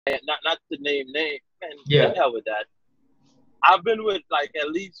not to name name, man, Yeah. the hell with that. I've been with like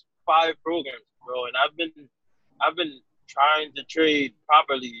at least 5 programs, bro, and I've been trying to trade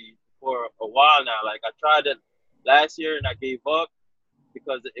properly for a while now. Like I tried it last year and I gave up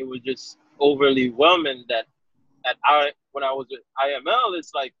because it was just overly whelming. When I was with IML,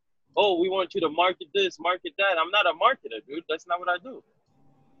 it's like, oh, we want you to market this, market that. I'm not a marketer, dude. That's not what I do.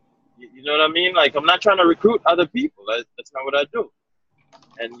 You know what I mean? Like I'm not trying to recruit other people. That's not what I do.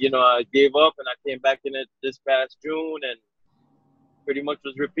 And I gave up and I came back in it this past June and pretty much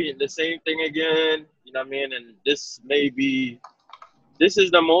was repeating the same thing again. You know what I mean? And this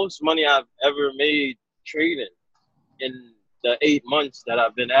is the most money I've ever made trading in the 8 months that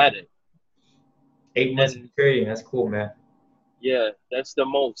I've been at it. 8 months of trading, that's cool, man. Yeah, that's the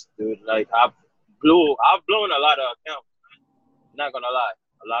most, dude. Like I've blown a lot of accounts, man. Not gonna lie,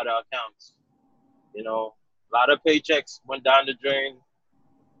 a lot of accounts. A lot of paychecks went down the drain.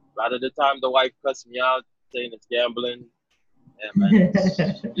 A lot of the time, the wife cussed me out, saying it's gambling. Yeah, man.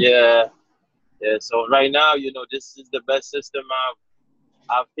 Yeah. So right now, this is the best system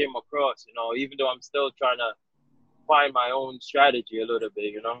I've came across. Even though I'm still trying to find my own strategy a little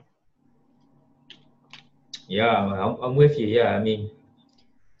bit. Yeah, I'm with you. Yeah, I mean,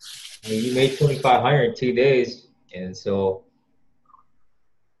 you made 2,500 in 2 days, and so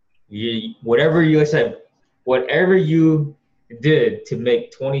whatever you did to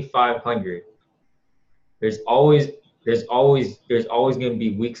make 2,500, there's always going to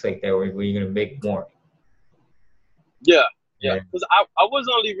be weeks like that where you're going to make more. Yeah. Because I was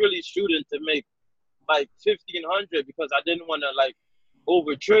only really shooting to make like 1,500 because I didn't want to like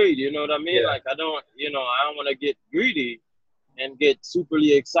over trade. You know what I mean? Yeah. Like I don't want to get greedy and get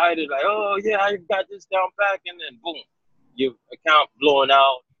superly excited. Like, oh yeah, I got this down pack, and then boom, your account blowing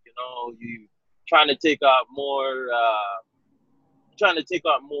out. You trying to take out more.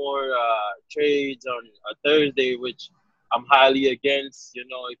 Trades on a Thursday, which I'm highly against.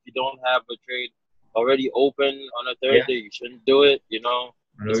 If you don't have a trade already open on a Thursday, you shouldn't do it.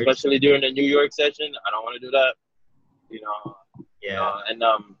 Especially during the New York session. I don't want to do that. And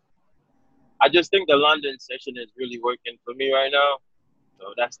I just think the London session is really working for me right now.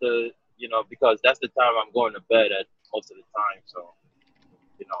 So that's because that's the time I'm going to bed at most of the time. So,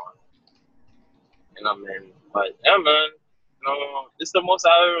 man. But yeah, man. This is the most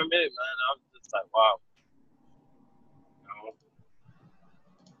I ever made, man. I'm just like, wow.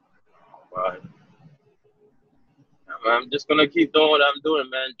 But I'm just gonna keep doing what I'm doing,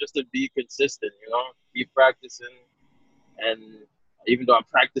 man, just to be consistent. Keep practicing, and even though I'm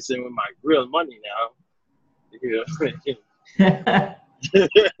practicing with my real money now,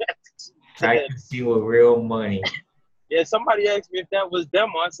 practicing with real money. Yeah, somebody asked me if that was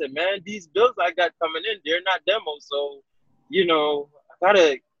demo. I said, man, these bills I got coming in, they're not demo, so I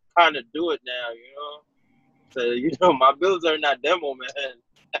gotta kind of do it now, So, my bills are not demo, man.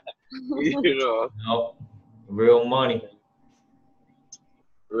 No, real money.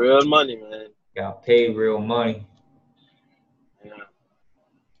 Real money, man. Got paid real money. Yeah.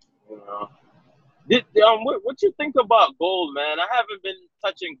 What you think about gold, man? I haven't been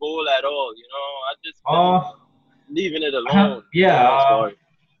touching gold at all. I just been leaving it alone.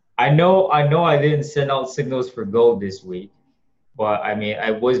 I know I didn't send out signals for gold this week, but I mean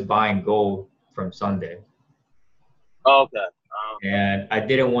I was buying gold from Sunday. Okay. And I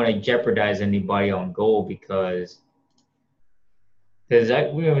didn't want to jeopardize anybody on gold because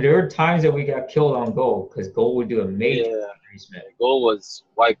there were times that we got killed on gold because gold would do a major retracement. Gold was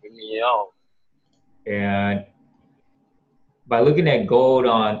wiping me out. And by looking at gold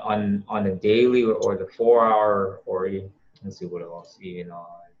on the daily or the 4-hour or let's see what else even on.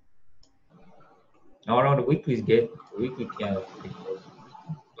 No, the weekly's good. The weekly candle is pretty close.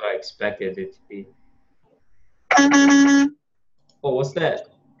 What I expected it to be. Oh, what's that?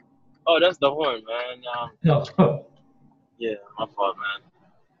 Oh, that's the horn, man. No. Yeah, my fault, man.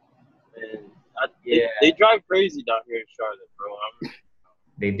 They drive crazy down here in Charlotte, bro.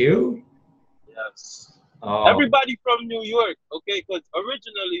 They do? Yes. Oh. Everybody from New York, okay? Because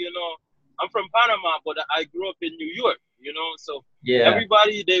originally, I'm from Panama, but I grew up in New York, So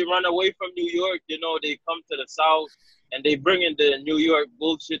everybody, they run away from New York, they come to the South, and they bring in the New York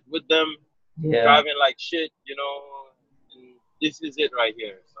bullshit with them, driving like shit, and this is it right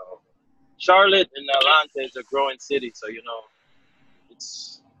here. So Charlotte and Atlanta is a growing city, so,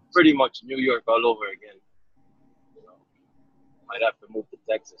 it's pretty much New York all over again. Might have to move to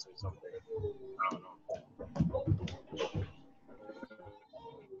Texas or something. I don't know.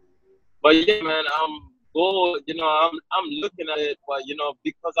 But yeah, man, gold, I'm looking at it, but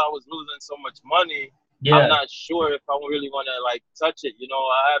because I was losing so much money, I'm Yeah. not sure if I really want to like touch it. You know,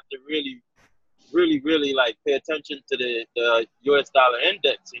 I have to really like pay attention to the US dollar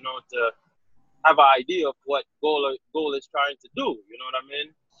index, you know, to have an idea of what gold is trying to do. You know what I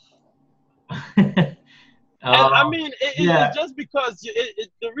mean? And I um, mean, it's yeah. just because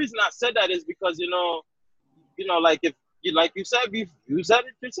the reason I said that is because like if you like you said it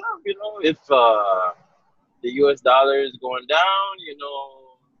yourself. You know, if the U.S. dollar is going down,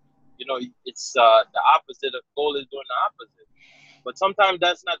 it's the opposite of gold is doing the opposite. But sometimes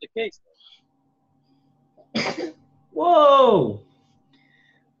that's not the case. Whoa.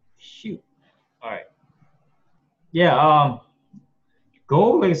 Shoot. All right. Yeah.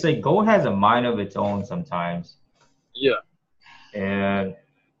 Gold, like I say, gold has a mind of its own sometimes. Yeah. And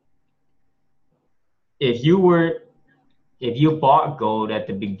if you bought gold at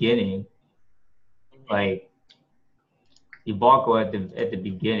the beginning, like you bought gold at the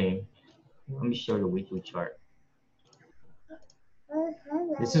beginning, let me show you the weekly chart.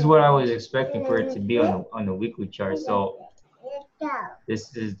 This is what I was expecting for it to be on the weekly chart. So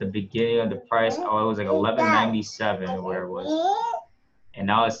this is the beginning of the price. Oh, it was like 11.97 or where it was, and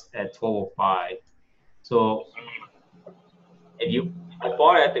now it's at 12.05. So I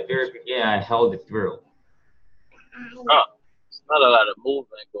bought it at the very beginning, I held it through. It's not a lot of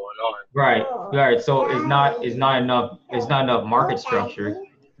movement going on. Right, right. So it's not enough market structure,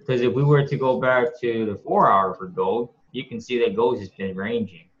 because if we were to go back to the 4 hour for gold, you can see that gold has been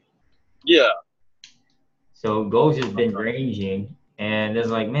ranging. Yeah. So gold has been ranging, and it's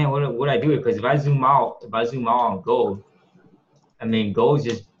like, man, what I do? Because if I zoom out on gold, I mean, gold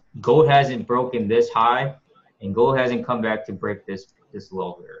hasn't broken this high, and gold hasn't come back to break this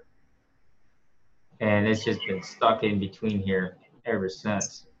low here, and it's just been stuck in between here ever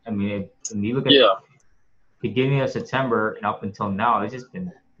since. I mean, when you look at the beginning of September and up until now, it's just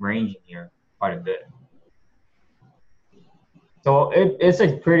been ranging here quite a bit. So it's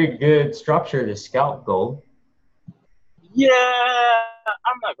a pretty good structure to scalp gold. Yeah,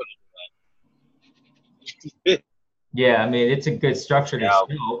 I'm not gonna do that. Yeah, I mean, it's a good structure to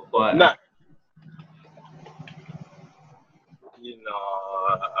scalp, but not, you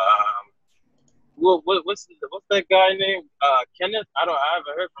know, what's that guy name? Kenneth. I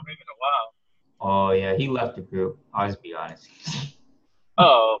haven't heard from him in a while. oh yeah, he left the group. I'll just be honest.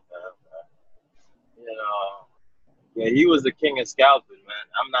 Oh, okay. You know, yeah, he was the king of scalping, man.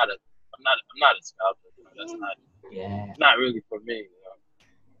 I'm not a scalper. You know, that's not really for me. You know?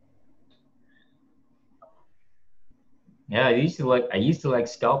 Yeah, I used to like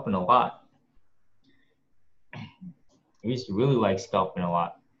scalping a lot. I used to really like scalping a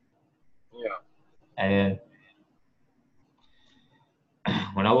lot. Yeah. And then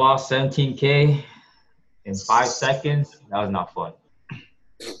when I lost 17K in 5 seconds, that was not fun.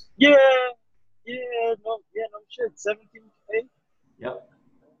 Yeah, no shit. 17K. Yep,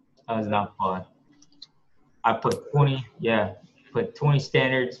 that was not fun. I put 20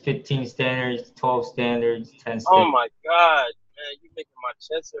 standards, 15 standards, 12 standards, 10 standards. Oh my god, man, you making my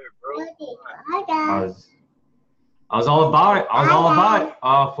chest hurt, bro. I was all about it.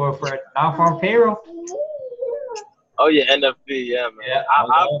 For non-farm payroll. Oh yeah, NFP, yeah, man. Yeah,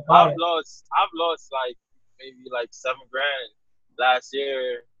 I've lost like maybe like $7,000 last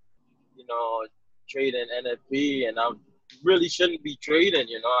year, you know, trading NFP, and I really shouldn't be trading.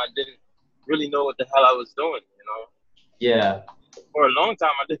 You know, I didn't really know what the hell I was doing. You know. Yeah. For a long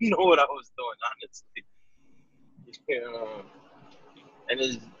time, I didn't know what I was doing, honestly. And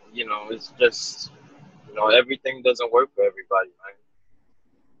it's just, everything doesn't work for everybody,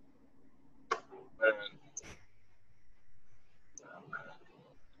 man.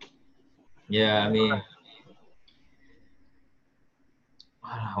 Yeah, I mean,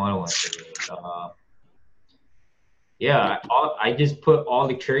 I don't want to say this. Yeah, I just put all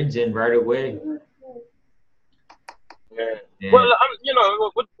the trades in right away. Yeah. Well,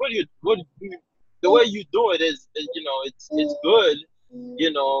 the way you do it is it's good.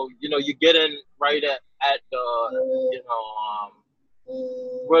 You get in right at the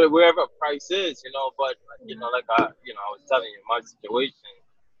wherever price is, but like I was telling you my situation,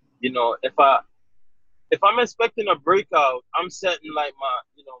 if I'm expecting a breakout, I'm setting like my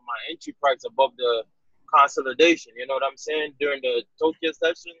entry price above the consolidation, you know what I'm saying, during the Tokyo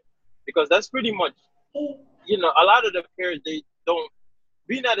session, because that's pretty much, a lot of the pairs, they don't,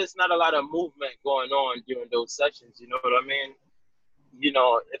 being that it's not a lot of movement going on during those sessions, you know what I mean?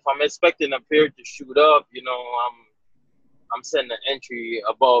 If I'm expecting a pair to shoot up, I'm setting an entry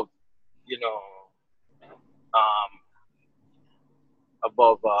above,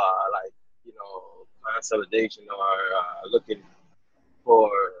 above like, consolidation, or looking for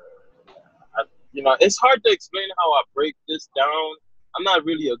You know, it's hard to explain how I break this down. I'm not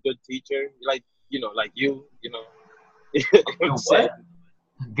really a good teacher, like like you know. You know what I'm saying?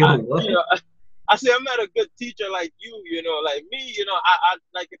 What? Good what? I say I'm not a good teacher like you know, like me, I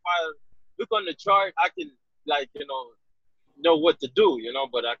like if I look on the chart, I can like, know what to do,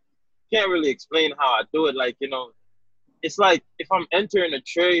 but I can't really explain how I do it. Like, it's like if I'm entering a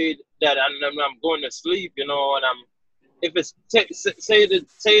trade that I'm going to sleep, and if it's say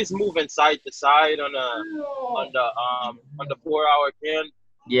it's moving side to side on the 4 hour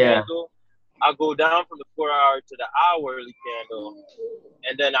Yeah. candle, I go down from the 4 hour to the hourly candle,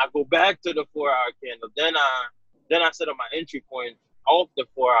 and then I go back to the 4 hour candle. Then I set up my entry point off the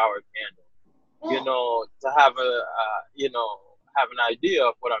 4 hour candle, to have have an idea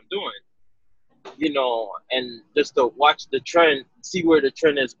of what I'm doing, and just to watch the trend, see where the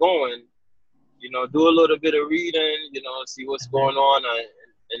trend is going, do a little bit of reading, see what's going on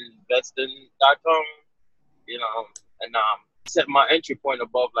investing.com, and set my entry point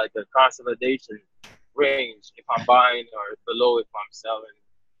above like a consolidation range if I'm buying, or below if I'm selling,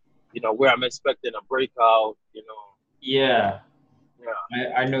 where I'm expecting a breakout, Yeah.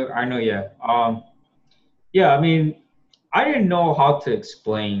 Yeah. I know, yeah. Yeah, I mean, I didn't know how to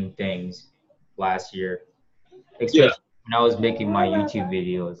explain things last year, Yeah. especially when I was making my YouTube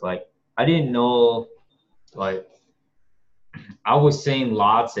videos. Like, I didn't know, like, I was saying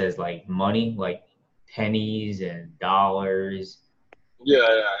lots as like money, like pennies and dollars. Yeah.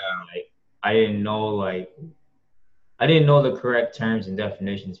 Like, I didn't know, like, I didn't know the correct terms and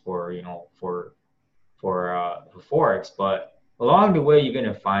definitions for, for Forex, but along the way, you're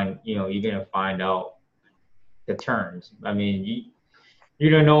gonna find out the terms. I mean,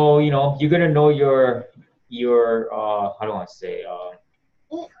 you're gonna know, you're gonna know your how do I say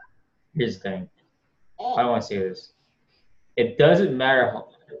here's the thing. How do I say this? It doesn't matter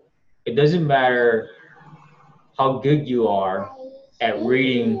it doesn't matter how good you are at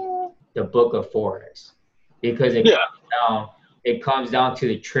reading the book of Forex, because Yeah. down it comes down to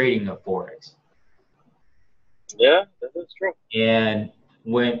the trading of Forex. Yeah, that is true. And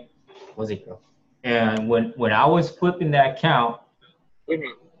when what's it called? And when I was flipping that account, Hmm.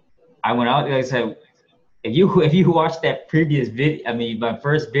 I went out, like I said, if you watch that previous video, I mean my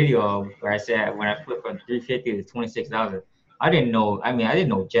first video where I said when I flipped from 350 to 26,000, I didn't know. I mean, I didn't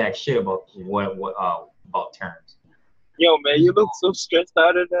know jack shit about what about terms. Yo, man, you look so stressed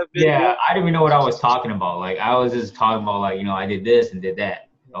out in that Yeah, video. I didn't even know what I was talking about. Like I was just talking about like I did this and did that.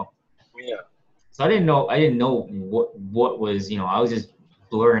 Yeah. So I didn't know what was I was just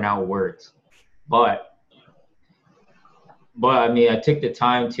blurring out words. But I mean I took the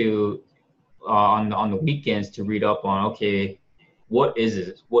time to on the weekends to read up on, okay, what is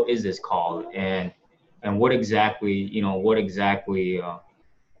this called, and what exactly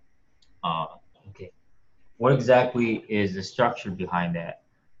uh okay what exactly is the structure behind that.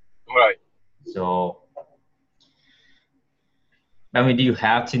 Right. So I mean, do you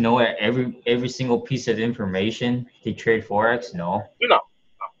have to know every single piece of information to trade Forex? No. No.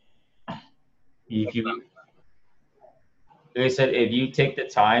 If you Like I said, if you take the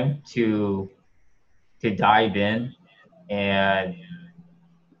time to dive in, and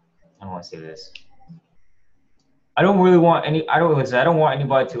I don't want to say this. I don't really want any. I don't listen. I don't want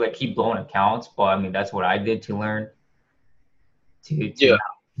anybody to like keep blowing accounts, but I mean that's what I did to learn Yeah.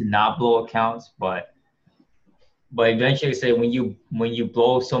 to not blow accounts. But eventually, say when you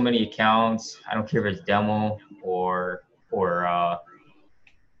blow so many accounts, I don't care if it's demo or uh,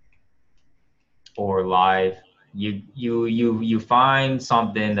 or live, you find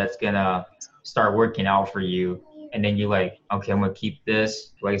something that's gonna start working out for you, and then you like, okay, I'm gonna keep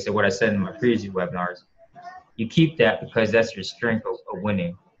this. Like I said, what I said in my previous webinars, you keep that because that's your strength of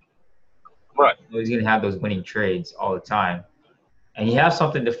winning. Right. You're always gonna have those winning trades all the time, and you have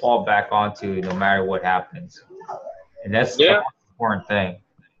something to fall back onto no matter what happens. And that's the Yeah. most important thing.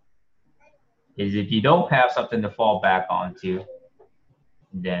 Is if you don't have something to fall back onto,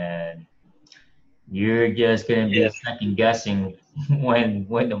 then you're just gonna be Yeah. second guessing when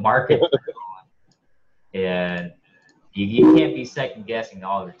the market, and you can't be second guessing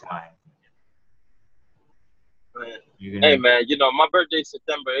all the time. Man. You're Hey, gonna man, my birthday's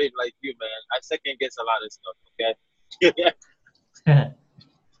September 8th, like you, man. I second guess a lot of stuff, okay? Yeah.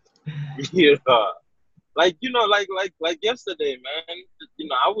 Like, like yesterday, man,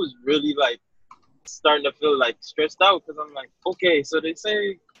 I was really like starting to feel like stressed out because I'm like, okay, so they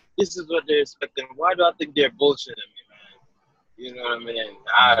say this is what they're expecting. Why do I think they're bullshitting me, man? You know what I mean?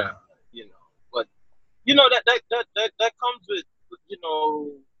 You know, but that comes with you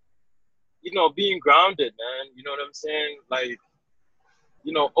know, being grounded, man. You know what I'm saying? Like,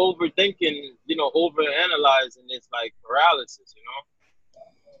 overthinking, overanalyzing is like paralysis,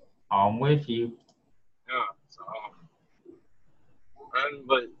 I'm with you. Yeah. So,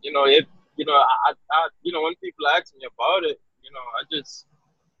 but if when people ask me about it, I just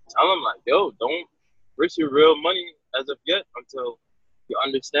tell them like, yo, don't risk your real money as of yet until you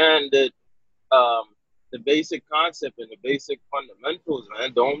understand that the basic concept and the basic fundamentals, man. I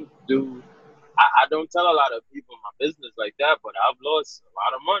don't tell a lot of people my business like that, but I've lost a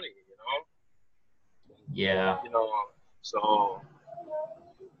lot of money, Yeah. So,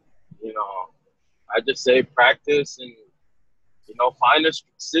 I just say practice and, find a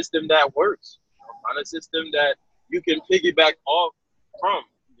system that works. Find a system that you can piggyback off from,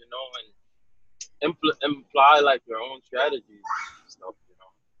 and imply like your own strategies and stuff,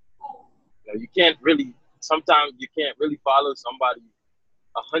 you can't really, sometimes you can't really follow somebody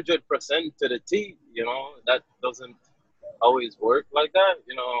 100% to the T, that doesn't always work like that,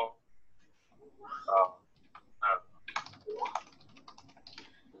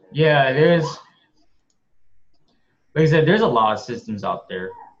 Yeah, like I said, there's a lot of systems out there,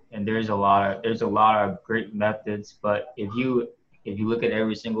 and there's a lot of great methods. But if you look at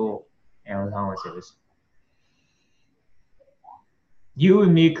every single, and how do I say this? You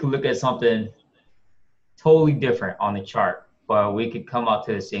and me could look at something totally different on the chart, but we could come out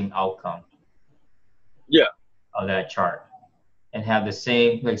to the same outcome. Yeah. Of that chart, and have the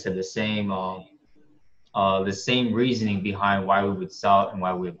same, like I said, the same reasoning behind why we would sell and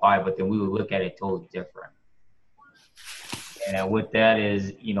why we would buy, but then we would look at it totally different. And with that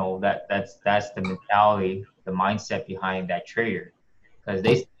is, that's the mentality, the mindset behind that trader, because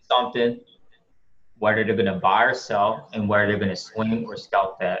they see something, whether they're going to buy or sell, and whether they're going to swing or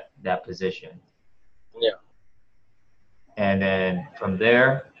scalp that position. Yeah. And then from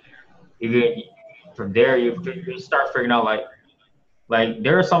there, you start figuring out like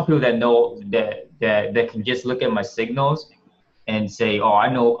there are some people that know that can just look at my signals and say, oh, I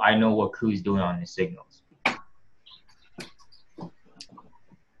know what Ku's doing on his signals.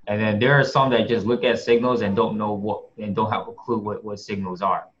 And then there are some that just look at signals and don't have a clue what signals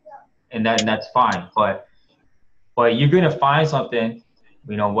are, and that's fine. But you're gonna find something,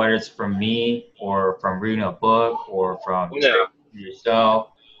 whether it's from me or from reading a book or from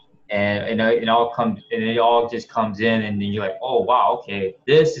yourself, and it all just comes in, and then you're like, oh wow, okay,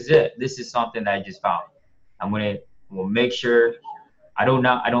 this is it. This is something that I just found. We'll make sure I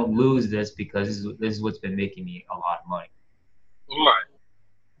don't lose this, because this is what's been making me a lot of money. Right.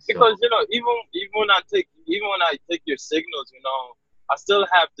 Because even when I take your signals, I still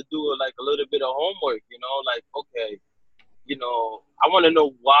have to do like a little bit of homework. Like, okay, I want to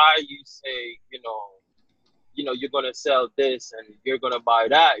know why you say you're gonna sell this and you're gonna buy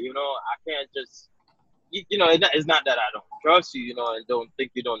that. I can't just it's not that I don't trust you, and don't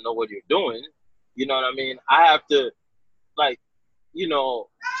think you don't know what you're doing. You know what I mean? I have to like give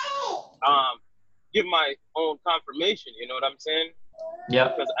my own confirmation. You know what I'm saying? Yeah.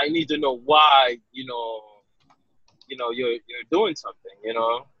 Because I need to know why, you're doing something,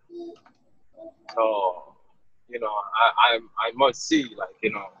 So, I must see, like,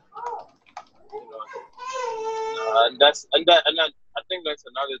 and I think that's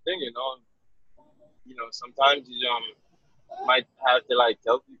another thing, sometimes you might have to like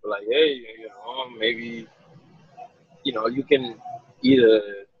tell people like, hey, maybe, you can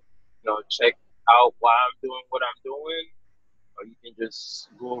either, check out why I'm doing what I'm doing, or you can just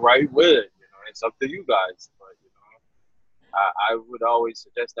go right with it. It's up to you guys. But I would always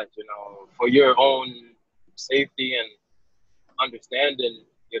suggest that for your own safety and understanding,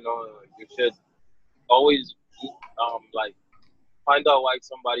 you should always like find out why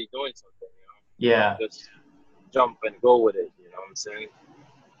somebody doing something. Yeah. Just jump and go with it. You know what I'm saying?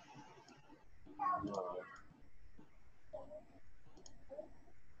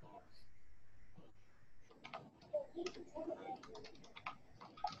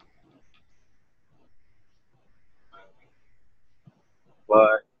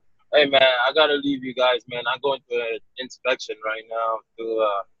 But hey, man, I gotta leave you guys, man. I'm going to an inspection right now to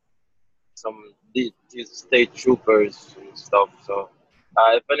some these state troopers and stuff. So,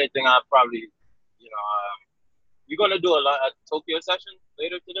 if anything, I'll probably, you're gonna do a Tokyo session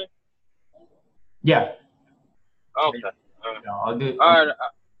later today. Yeah. Okay. Yeah, I'll do. All right.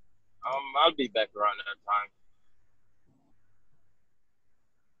 I'll be back around that time.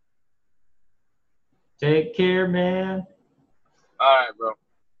 Take care, man. All right, bro.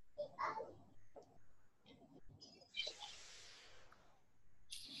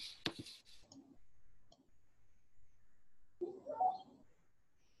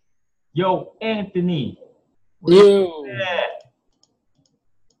 Yo, Anthony. Yo.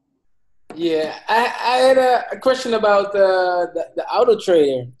 Yeah, I had a question about the auto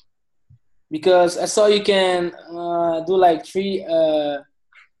trader, because I saw you can do like three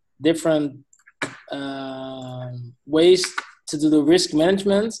different ways to do the risk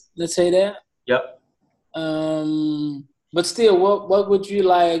management. Let's say that. Yep. But still, what would you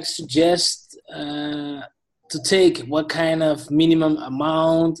like suggest to take? What kind of minimum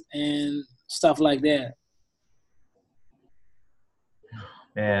amount and stuff like that?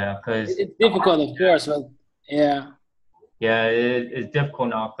 Yeah, because It's difficult, of course, but yeah. yeah, it's difficult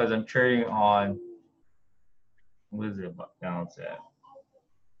now because I'm trading on, what is it balance at?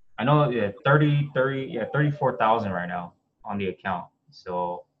 I know, yeah, 34,000 right now on the account.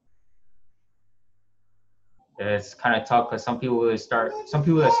 So it's kind of tough because some people that start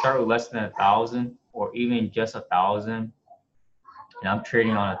with less than 1,000 or even just 1,000, and I'm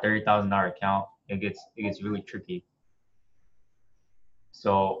trading on a $30,000 account. It gets really tricky.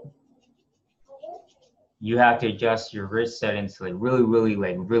 So you have to adjust your risk settings to like really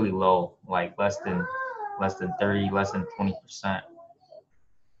low, like less than 30, less than 20%.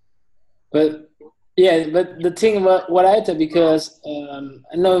 But yeah, but the thing about what I do, because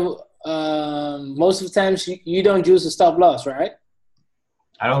I know most of the times you don't use a stop loss, right?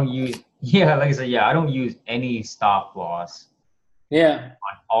 I don't use, yeah, like I said, yeah, I don't use any stop loss Yeah.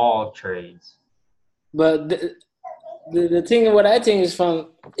 on all trades. But the thing what I think is from,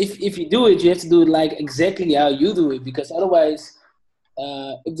 if you do it, you have to do it like exactly how you do it, because otherwise,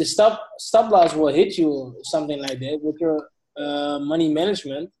 if the stop loss will hit you or something like that with your money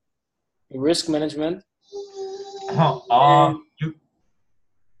management, your risk management. And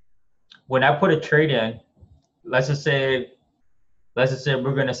When I put a trade in, let's just say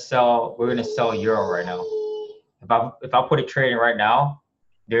we're gonna sell euro right now. If I put a trade in right now,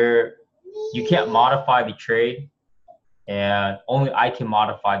 you can't modify the trade, and only I can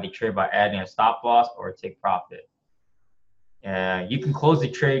modify the trade by adding a stop loss or a take profit. And you can close the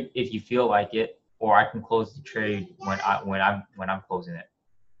trade if you feel like it, or I can close the trade when I'm closing it.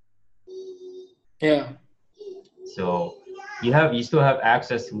 yeah. So you still have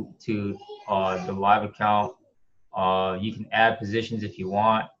access to the live account. You can add positions if you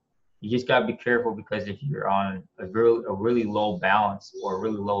want. You just gotta be careful, because if you're on a really low balance or a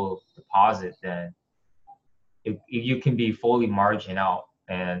really low deposit, then you can be fully margin out.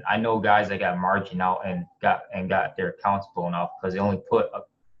 And I know guys that got margin out and got their accounts blown up because they only put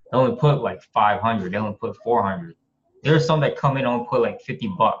like 500, they only put 400. There's some that come in and only put like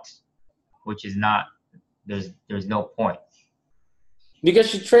 $50, which is not, there's no point.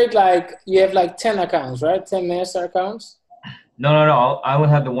 Because you trade like, you have like 10 accounts, right? 10 master accounts? No. I only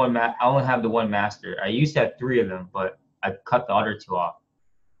have the one master. I used to have 3 of them, but I cut the other 2 off.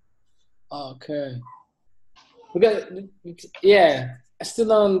 Okay. Because, yeah, I still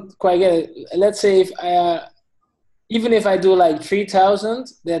don't quite get it. Let's say if I, even if I do like 3,000,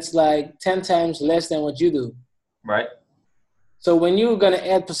 that's like 10 times less than what you do. Right. So when you're going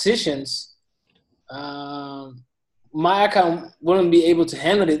to add positions, my account wouldn't be able to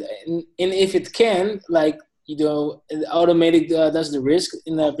handle it. And if it can, like, it automatic does the risk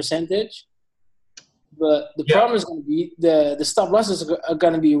in the percentage. But the problem is going to be the stop losses are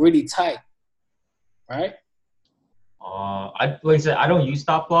going to be really tight, right? Like I said, I don't use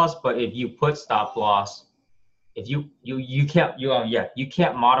stop loss, but if you put stop loss, if you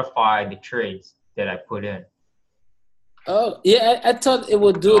can't modify the trades that I put in. Oh yeah, I thought it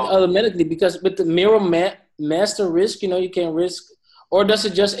would do it automatically, because with the mirror master risk, you can risk, or does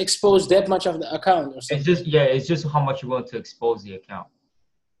it just expose that much of the account or something? It's just how much you want to expose the account.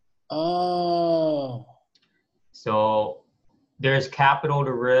 Oh. So there's capital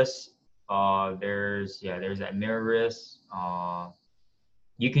to risk. There's that mirror risk.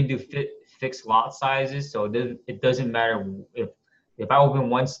 You can do fixed lot sizes, so it doesn't matter if I open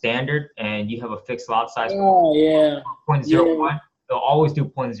one standard and you have a fixed lot size. Oh yeah. 0.01. They'll always do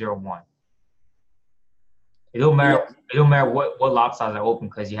 0.01. It don't matter. Yeah. It don't matter what lot size I open,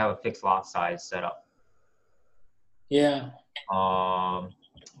 because you have a fixed lot size set up. Yeah.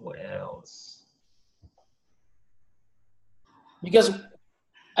 What else? Because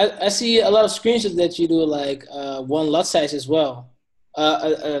I see a lot of screenshots that you do like one lot size as well.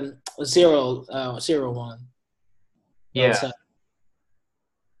 0.01. Yeah.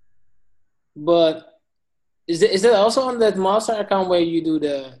 But is that also on that master account where you do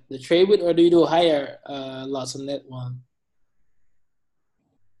the trade with, or do you do higher lots on that one?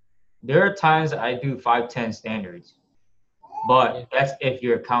 There are times I do 510 standards, but that's if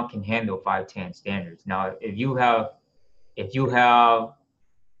your account can handle 510 standards. Now, if you have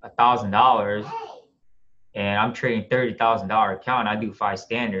 $1,000 and I'm trading $30,000 account, I do 5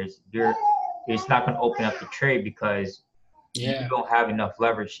 standards. Your it's not going to open up the trade because you don't have enough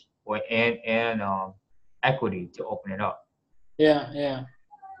leverage and equity to open it up. Yeah.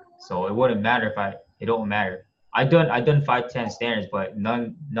 So it wouldn't matter it don't matter. I done 510 standards, but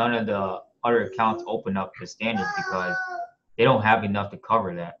none of the other accounts open up the standards because they don't have enough to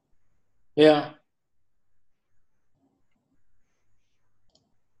cover that. Yeah.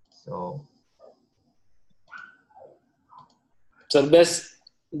 So the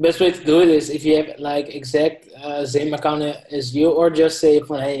best way to do it is if you have like exact same account as you, or just say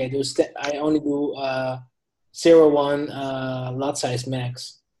from hey, I only do 0.1 lot size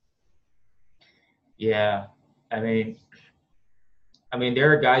max. yeah, I mean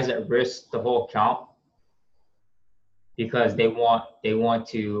there are guys that risk the whole account because they want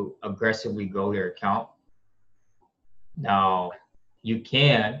to aggressively grow their account. Now you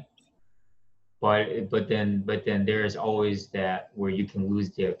can, but then there's always that where you can lose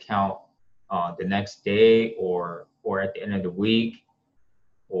the account the next day or at the end of the week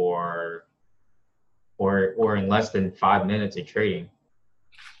or in less than 5 minutes of trading.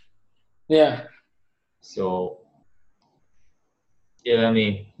 Yeah. So yeah, I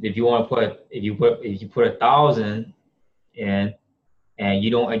mean, if you put 1,000 in and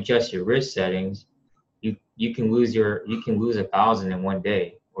you don't adjust your risk settings, you can lose 1,000 in one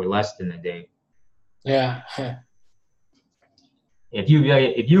day or less than a day. Yeah. If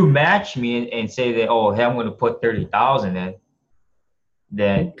you match me and say that, oh, hey, I'm going to put 30,000 in,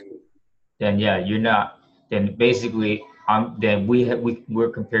 then yeah, you're not. Then basically,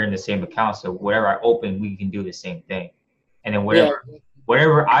 we're comparing the same account. So whatever I open, we can do the same thing, and then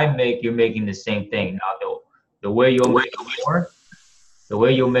whatever I make, you're making the same thing. Now the way you'll make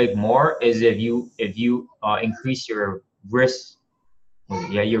more is if you increase your risk,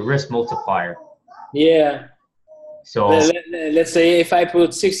 your risk multiplier. Yeah. So let's say if I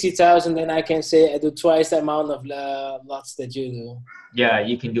put 60,000, then I can say I do twice the amount of lots that you do. Yeah,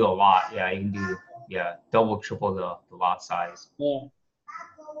 you can do a lot. Yeah, you can do double, triple the lot size. Yeah.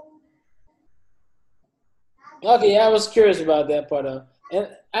 Okay, I was curious about that part of, and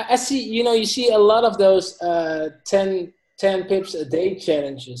I see you see a lot of those 10 pips a day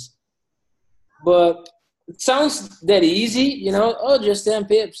challenges, but it sounds that easy, oh, just 10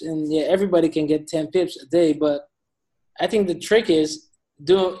 pips, and yeah, everybody can get 10 pips a day, but I think the trick is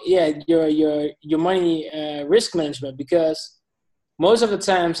your money risk management, because most of the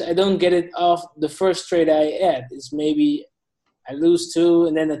times I don't get it off the first trade I add. It's maybe I lose 2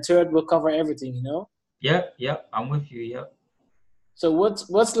 and then the third will cover everything, Yep, I'm with you. Yep. So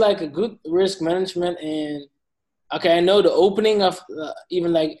what's like a good risk management? And okay, I know the opening of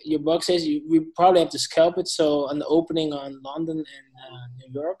even like your box says we probably have to scalp it. So on the opening on London and New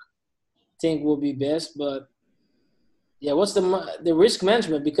York, I think will be best, but yeah, what's the risk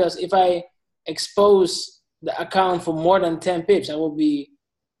management? Because if I expose the account for more than 10 pips, I will be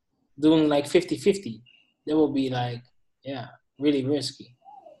doing like 50-50. That will be like, really risky.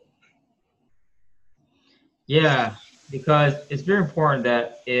 Yeah, because it's very important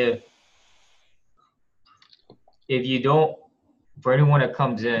that if you don't, for anyone that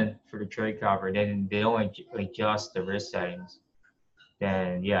comes in for the trade cover, then they don't adjust the risk settings,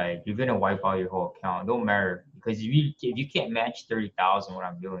 then yeah, you're gonna wipe out your whole account. It don't matter, because if you can't match 30,000 what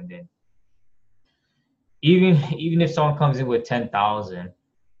I'm doing, then even if someone comes in with 10,000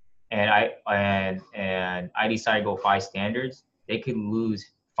 and I decide to go 5 standards, they could lose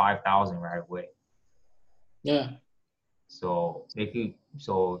 5,000 right away. Yeah. So if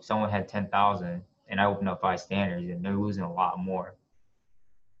someone had 10,000 and I open up 5 standards, and they're losing a lot more.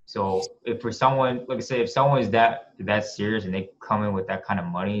 So if for someone, like I say, if someone is that serious and they come in with that kind of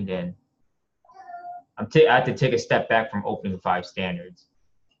money, then I have to take a step back from opening 5 standards.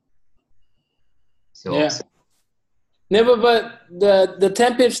 So yeah. Never, but the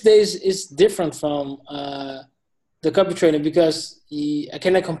 10 pips days is different from the copy trading, because I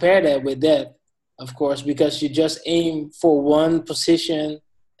cannot compare that with that, of course, because you just aim for one position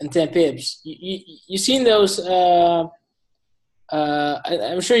and 10 pips. You seen those?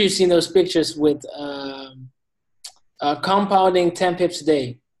 I'm sure you've seen those pictures with compounding 10 pips a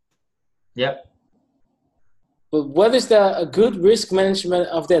day. Yep. But what is a good risk management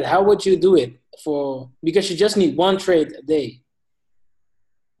of that? How would you do it because you just need one trade a day?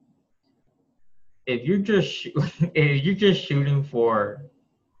 If you're just shooting for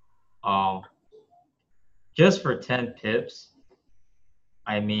just for 10 pips,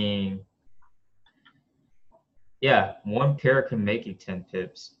 I mean, yeah, one pair can make you 10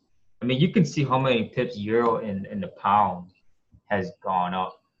 pips. I mean, you can see how many pips euro and the pound has gone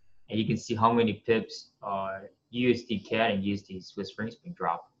up, and you can see how many pips USD CAD and USD Swiss francs been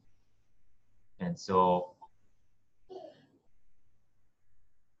dropping. And so,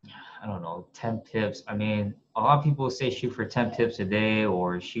 I don't know, 10 pips. I mean, a lot of people say shoot for 10 pips a day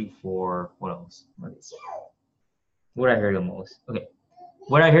or shoot for, what else? What I hear the most? Okay.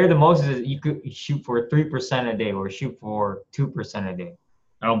 What I hear the most is you could shoot for 3% a day or shoot for 2% a day.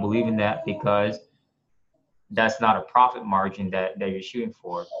 I don't believe in that because that's not a profit margin that you're shooting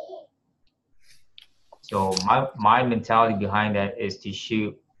for. So my mentality behind that is to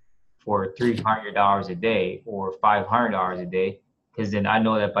shoot for $300 a day or $500 a day, because then I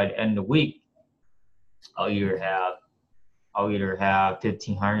know that by the end of the week, I'll either have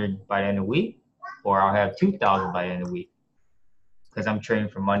 1,500 by the end of the week, or I'll have 2,000 by the end of the week, because I'm trading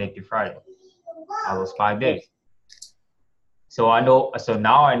from Monday through Friday, all those 5 days. So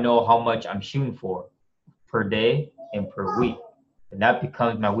now I know how much I'm shooting for per day and per week, and that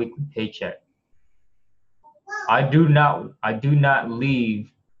becomes my weekly paycheck. I do not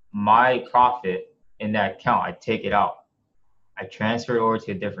leave my profit in that account. I take it out. I transfer it over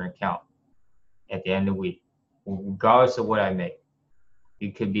to a different account at the end of the week, regardless of what I make.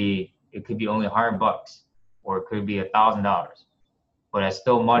 It could be only $100, or it could be $1,000, but that's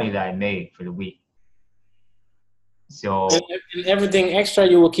still money that I made for the week. So and everything extra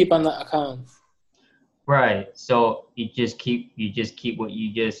you will keep on the account. Right. So you keep what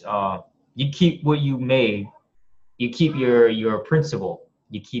you keep what you made. You keep your principal.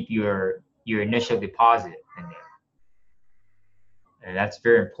 You keep your initial deposit in there, and that's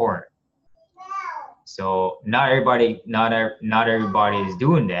very important. So not everybody is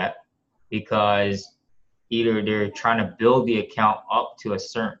doing that, because either they're trying to build the account up to a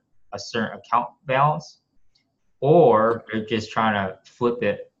certain account balance, or they're just trying to flip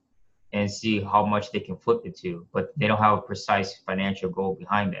it and see how much they can flip it to, but they don't have a precise financial goal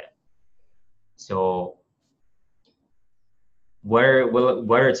behind that. So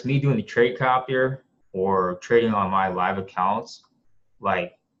whether it's me doing the trade copier or trading on my live accounts,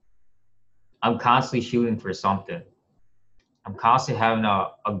 like, I'm constantly shooting for something. I'm constantly having a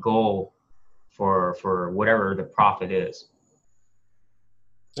goal for whatever the profit is.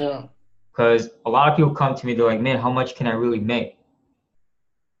 Yeah. Because a lot of people come to me, they're like, man, how much can I really make?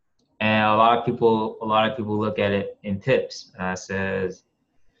 And a lot of people look at it in pips. And I says,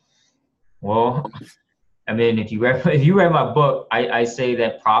 well, I mean, if you read my book, I say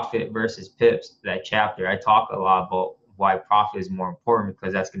that profit versus pips, that chapter, I talk a lot about why profit is more important,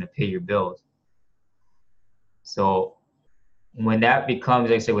 because that's going to pay your bills. So when that becomes,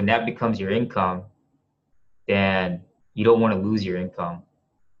 like I say, when that becomes your income, then you don't want to lose your income.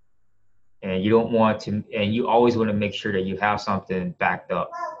 And you always want to make sure that you have something backed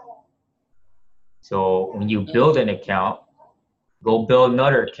up. So when you build an account, go build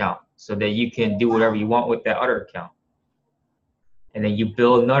another account so that you can do whatever you want with that other account. And then you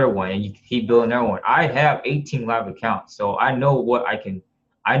build another one, and you keep building another one. I have 18 live accounts, so I know what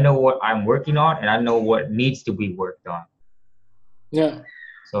I'm working on, and I know what needs to be worked on. Yeah.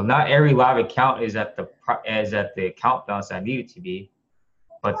 So not every live account is at the account balance I need it to be,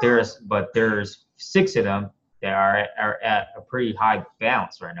 but there's 6 of them that are at a pretty high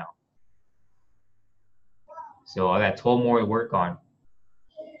balance right now. So I got 12 more to work on.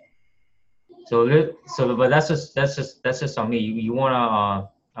 But that's just on me. You wanna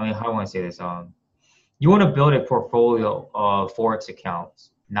I mean, how do I say this? You want to build a portfolio of Forex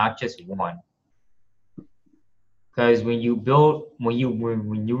accounts, not just one. Because when you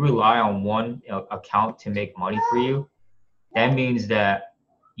rely on one account to make money for you, that means that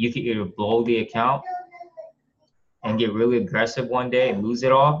you can either blow the account and get really aggressive one day and lose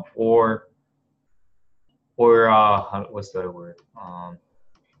it all, or what's the other word?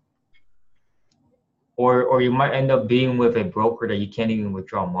 Or you might end up being with a broker that you can't even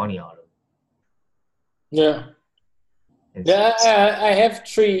withdraw money out of. Yeah. I have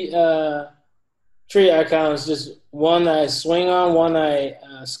three accounts. Just one I swing on, one I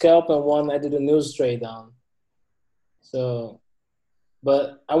scalp, and one I do the news trade on. So,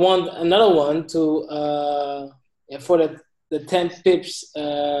 but I want another one to for the 10 pips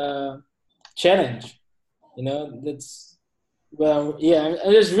challenge. You know, that's. Well, yeah,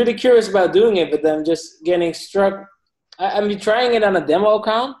 I'm just really curious about doing it, but I'm just getting struck. I'm trying it on a demo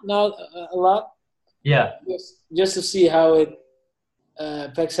account now a lot. Yeah. Just to see how it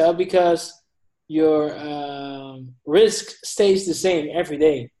packs out, because your risk stays the same every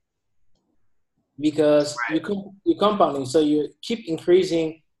day, because you're compounding, so you keep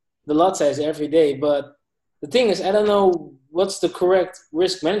increasing the lot size every day. But the thing is, I don't know what's the correct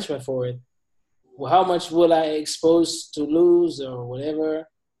risk management for it. How much will I expose to lose or whatever?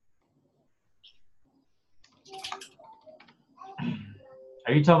 Are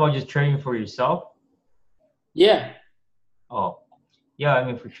Are you talking about just trading for yourself? Yeah. Oh, yeah. I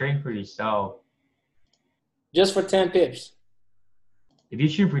mean, for trading for yourself, Just for 10 pips. if you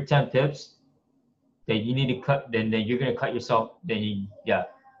shoot for 10 pips, then you need to cut. Then you're gonna cut yourself. Yeah.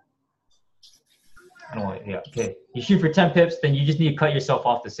 I don't want. Yeah. Okay. You shoot for 10 pips, then you just need to cut yourself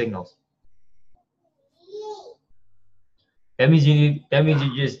off the signals. That means you need. That means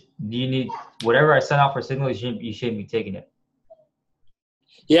you need whatever I send out for signals. You shouldn't be taking it.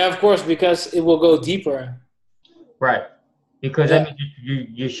 Yeah, of course, because it will go deeper. Right. Because Yeah. that means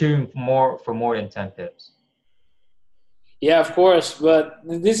you're shooting for more than 10 pips. Yeah, of course, but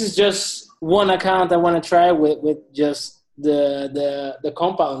this is just one account I want to try with just the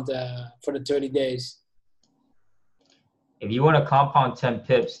compound for the 30 days. If you want to compound 10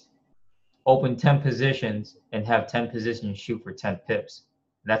 pips, open 10 positions and have 10 positions shoot for 10 pips.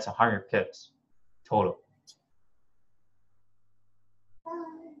 That's 100 pips total.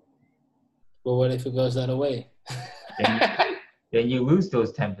 But what if it goes the other way? Then you lose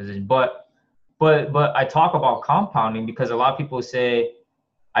those 10 positions. But I talk about compounding because a lot of people say,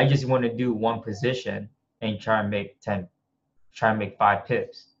 I just want to do one position and try and make 5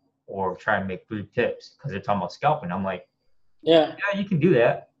 pips or try and make 3 pips because they're talking about scalping. I'm like, yeah, you can do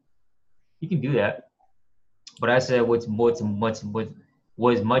that. You can do that. But I said what's much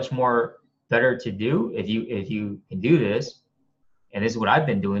more better to do if you can do this, and this is what I've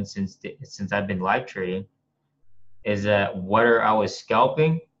been doing since I've been live trading, is that whether I was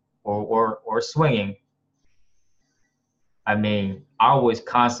scalping or swinging, I mean, I was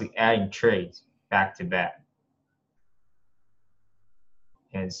constantly adding trades back to back.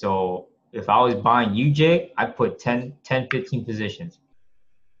 And so if I was buying UJ, I put 10, 15 positions.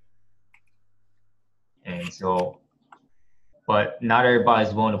 And so, but not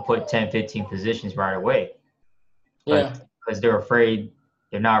everybody's willing to put 10, 15 positions right away. Yeah. Because they're afraid,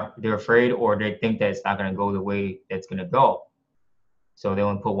 they're afraid or they think that it's not going to go the way that's going to go. So they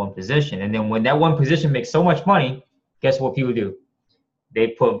only put one position. And then when that one position makes so much money, guess what people do? They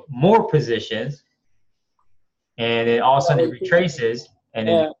put more positions and then all of a sudden it retraces and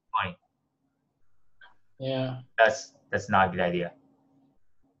then money. Yeah. That's not a good idea.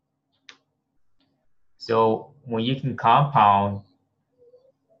 So when you can compound,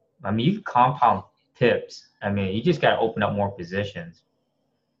 I mean, you can compound pips. I mean, you just got to open up more positions,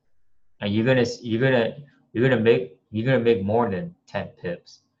 and you're gonna make more than 10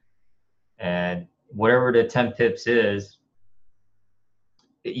 pips. And whatever the 10 pips is,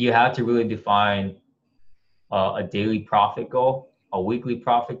 you have to really define a daily profit goal, a weekly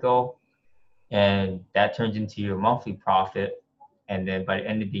profit goal, and that turns into your monthly profit. And then by the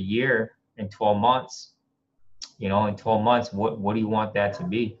end of the year, in 12 months, what do you want that to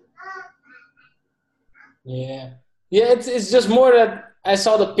be? Yeah. Yeah, it's just more that I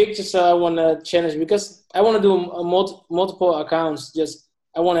saw the picture, so I want to challenge because I want to do multiple accounts. Just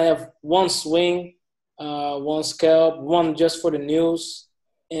I want to have one swing, one scalp, one just for the news,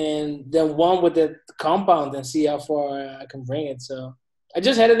 and then one with the compound and see how far I can bring it. So I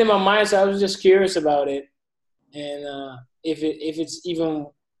just had it in my mind, so I was just curious about it, and if it's even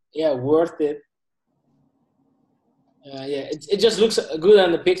worth it. It just looks good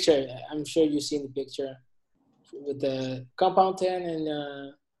on the picture. I'm sure you've seen the picture with the compound 10 and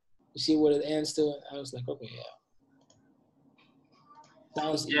you see what it ends to. I was like, okay,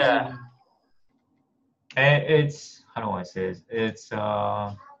 sounds easy. Yeah. And it's, how do I say this? It's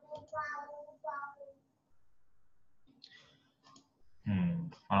I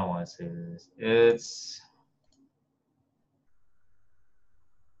don't want to say this. It's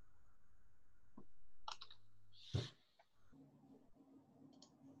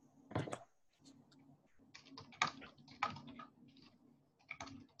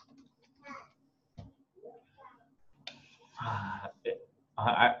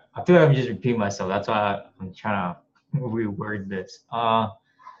I feel like I'm just repeating myself. That's why I'm trying to reword this.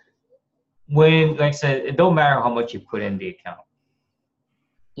 When, like I said, it don't matter how much you put in the account.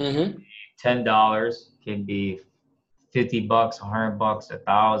 $10 can be $50, $100,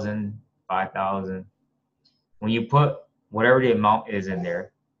 $1,000, $5,000. When you put whatever the amount is in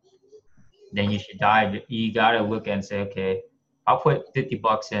there, then you should dive. You gotta look and say, okay, I'll put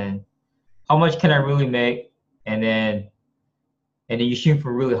 $50 in. How much can I really make? And then you shoot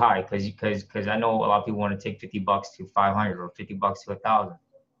for really high because I know a lot of people want to take $50 to 500 or $50 to 1,000.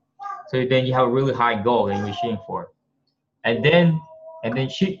 So then you have a really high goal that you're shooting for, and then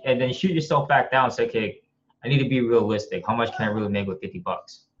shoot yourself back down. Say, okay, I need to be realistic. How much can I really make with $50?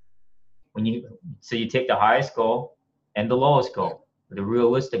 So you take the highest goal and the lowest goal, the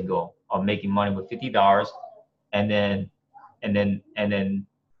realistic goal of making money with $50, and then then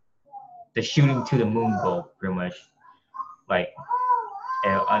the shooting to the moon goal, pretty much, like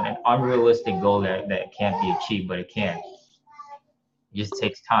an unrealistic goal that can't be achieved, but it can. It just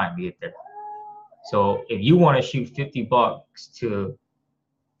takes time to get there. So if you want to shoot $50 to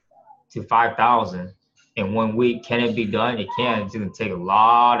 5,000 in 1 week, can it be done? It can. It's going to take a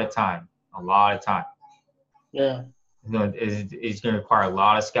lot of time. Yeah. You know, it's going to require a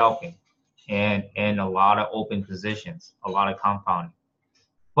lot of scalping and a lot of open positions, a lot of compounding.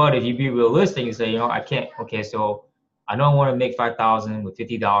 But if you be realistic and say, you know, I can't. Okay, so I know I want to make 5,000 with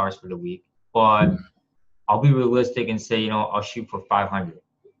 $50 for the week, but I'll be realistic and say, you know, I'll shoot for 500.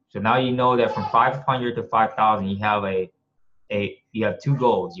 So now you know that from 500 to 5,000, you have you have two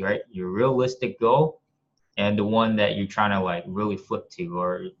goals, right? Your realistic goal and the one that you're trying to like really flip to,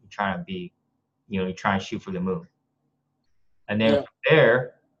 or you're trying to be, you know, you're trying to shoot for the moon. And then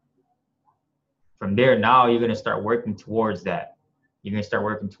from there, now you're gonna start working towards that. It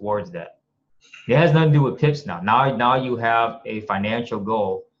has nothing to do with pips now. Now you have a financial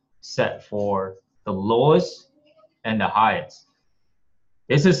goal set for the lowest and the highest.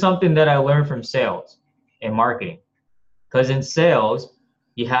 This is something that I learned from sales and marketing. Because in sales,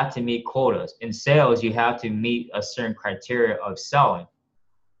 you have to meet quotas. In sales, you have to meet a certain criteria of selling.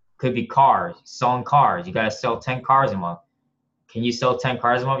 Could be cars, selling cars. You got to sell 10 cars a month. Can you sell 10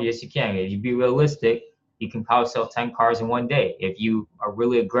 cars a month? Yes, you can. If you be realistic, you can probably sell 10 cars in 1 day if you are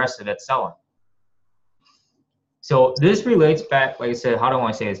really aggressive at selling. So this relates back, like I said, how do I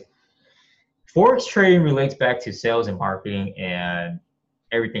want to say this? Forex trading relates back to sales and marketing and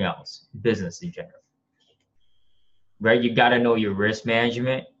everything else, business in general. Right? You got to know your risk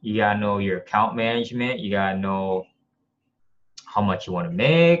management. You got to know your account management. You got to know how much you want to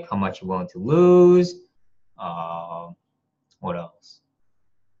make, how much you're willing to lose. What else?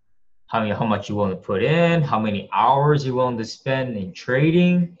 How much you're willing to put in, how many hours you're willing to spend in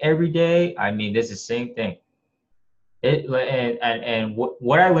trading every day. I mean, this is the same thing. And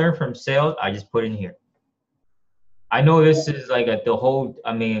what I learned from sales, I just put in here. I know this is like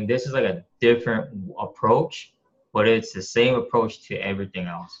this is like a different approach, but it's the same approach to everything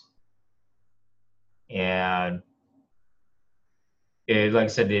else. And like I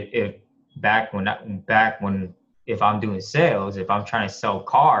said, if I'm doing sales, if I'm trying to sell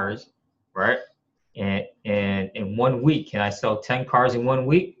cars, right? And in 1 week, can I sell 10 cars in 1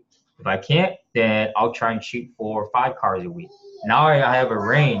 week? If I can't, then I'll try and shoot for 5 cars a week. Now I have a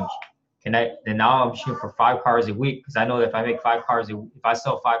range. Then now I'm shooting for 5 cars a week, because I know that if I make 5 cars if I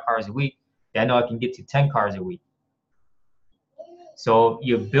sell 5 cars a week, then I know I can get to 10 cars a week. So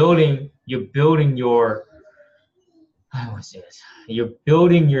you're building your, I don't want to say this. You're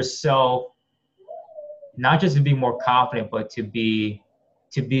building yourself not just to be more confident, but to be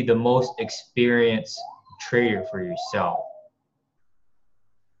the most experienced trader for yourself.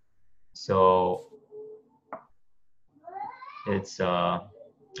 So it's I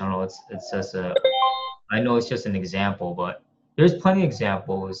don't know, it's just I know it's just an example, but there's plenty of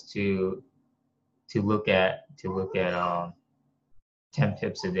examples to look at 10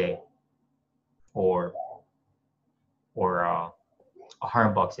 pips a day or $100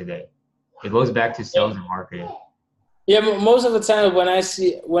 a day. It goes back to sales and marketing. Yeah, but most of the time when I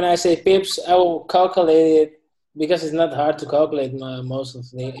say pips, I will calculate it, because it's not hard to calculate most of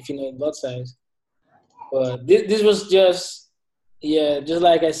the, if you know lot size. But this was just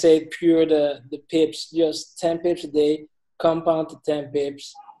like I said, pure the pips, just 10 pips a day, compound to 10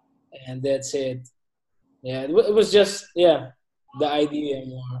 pips, and that's it. Yeah, it was just the idea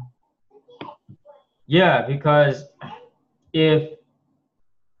more. Yeah, because if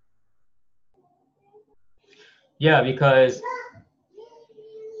you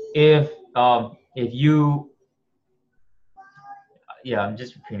I'm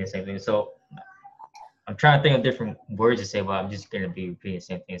just repeating the same thing. So I'm trying to think of different words to say, but I'm just gonna be repeating the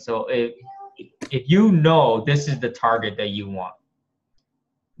same thing. So if you know this is the target that you want,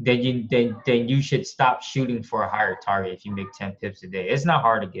 then you should stop shooting for a higher target if you make 10 pips a day. It's not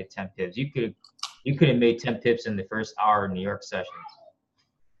hard to get 10 pips. You could have made 10 pips in the first hour of New York sessions.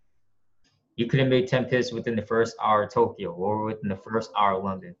 You could have made 10 pips within the first hour of Tokyo, or within the first hour of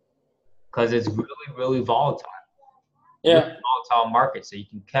London, because it's really, really volatile. Yeah. Really volatile market, so you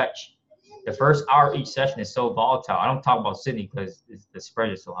can catch. The first hour of each session is so volatile. I don't talk about Sydney because the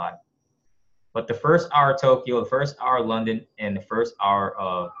spread is so high. But the first hour of Tokyo, the first hour of London, and the first hour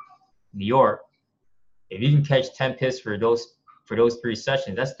of New York, if you can catch 10 pips for those 3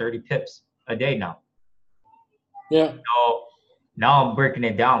 sessions, that's 30 pips a day now. Yeah. So now I'm breaking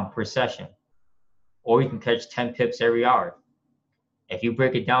it down per session. Or you can catch 10 pips every hour. If you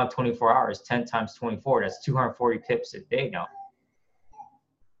break it down 24 hours, 10 times 24, that's 240 pips a day now.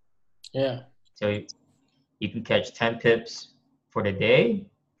 Yeah. So you can catch 10 pips for the day.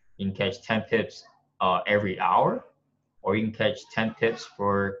 You can catch 10 pips every hour, or you can catch 10 pips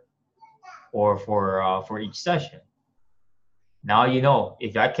for each session. Now you know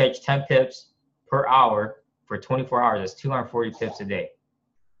if I catch 10 pips per hour for 24 hours, that's 240 pips a day.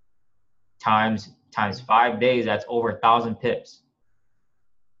 Times 5 days, that's over 1,000 pips.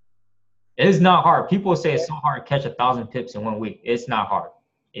 It is not hard. People say it's so hard to catch 1,000 pips in 1 week. It's not hard.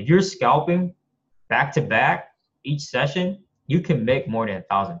 If you're scalping back to back each session, you can make more than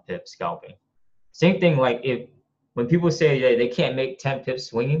 1,000 pips scalping. Same thing like when people say that they can't make 10 pips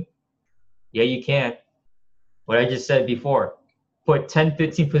swinging, yeah, you can. What I just said before, put 10,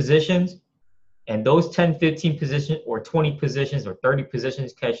 15 positions, and those 10, 15 positions or 20 positions or 30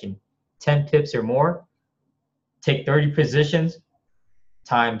 positions catching 10 pips or more, take 30 positions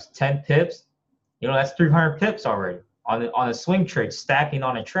times 10 pips, that's 300 pips already on a swing trade, stacking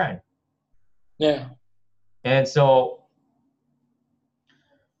on a trend. Yeah. And so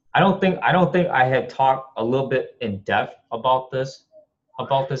I don't think I had talked a little bit in depth about this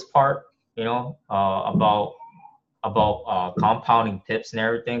part, about compounding pips and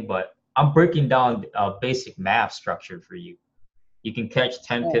everything, but I'm breaking down a basic math structure for you. You can catch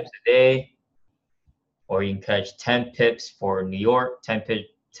 10 pips a day, or you can catch 10 pips for New York, 10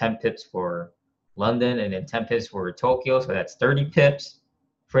 pips for London, and then 10 pips for Tokyo. So that's 30 pips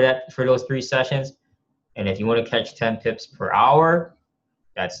for those 3 sessions. And if you want to catch 10 pips per hour,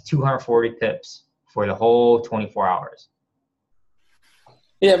 that's 240 pips for the whole 24 hours.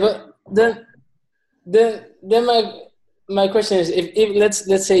 Yeah, but then my question is, if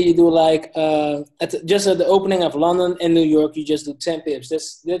let's say you do like just at the opening of London and New York, you just do 10 pips.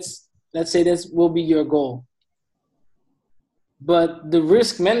 Let's say that will be your goal. But the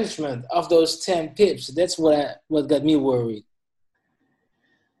risk management of those 10 pips, that's what got me worried.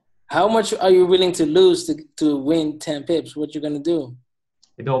 How much are you willing to lose to win 10 pips? What you're gonna do?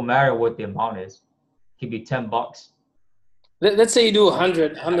 It don't matter what the amount is. It could be $10. Let's say you do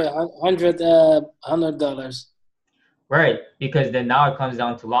 $100. Right, because then now it comes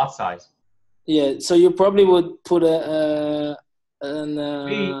down to lot size. Yeah, so you probably would put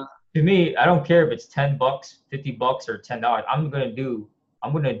To me, I don't care if it's $10, $50, or $10. I'm gonna do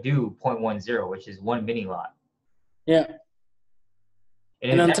 0.10, which is 1 mini lot. Yeah.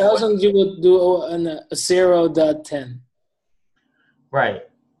 And on 1,000, you would do a 0.10. Right,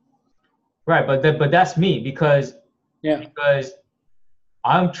 but that's me because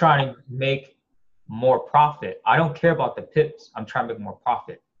I'm trying to make more profit. I don't care about the pips. I'm trying to make more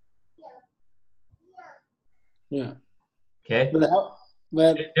profit. Yeah. Okay.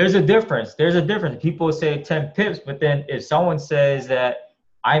 But there's a difference. People say 10 pips, but then if someone says that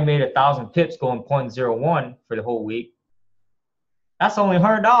I made 1,000 pips going 0.01 for the whole week, that's only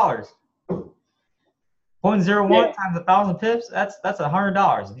 $100. 0.01 times 1,000 pips, that's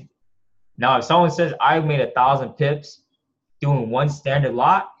 $100. Now, if someone says I made 1,000 pips doing 1 standard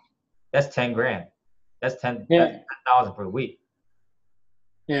lot, that's 10 grand. That's 10,000 per week.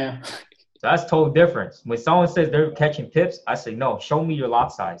 Yeah. So that's total difference. When someone says they're catching pips, I say, no, show me your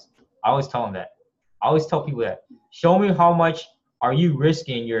lot size. I always tell them that. I always tell people that. Show me how much are you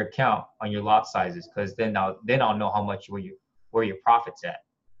risking your account on your lot sizes, because then I'll know how much where your profit's at.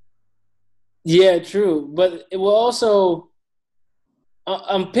 Yeah, true. But it will also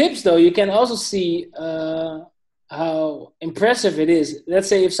on pips though, you can also see how impressive it is. Let's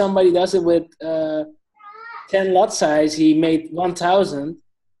say if somebody does it with 10 lot size, he made 1,000.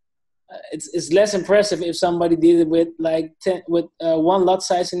 It's less impressive if somebody did it with like 10 with 1 lot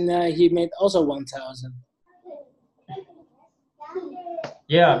size and he made also 1,000.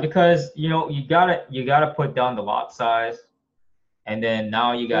 Yeah, because you gotta put down the lot size, and then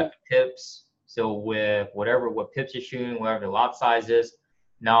now you got the pips. So with what pips you're shooting, whatever the lot size is,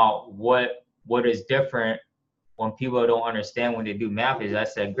 now what is different when people don't understand when they do math is I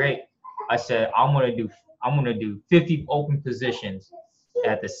said I'm gonna do 50 open positions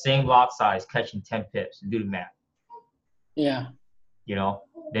at the same lot size, catching 10 pips, and do the math. Yeah.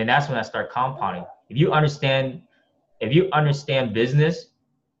 Then that's when I start compounding. If you understand business,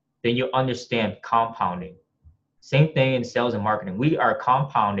 then you understand compounding. Same thing in sales and marketing. We are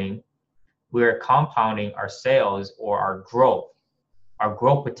compounding our sales or our growth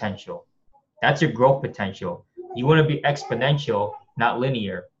potential. That's your growth potential. You want to be exponential, not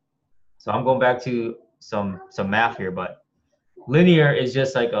linear. So I'm going back to some math here, but linear is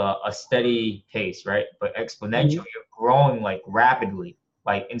just like a steady pace, right? But exponential, you're growing like rapidly.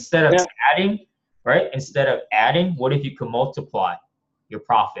 Like instead of adding, what if you could multiply? your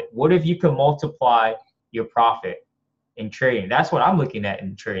profit? What if you can multiply your profit in trading? That's what I'm looking at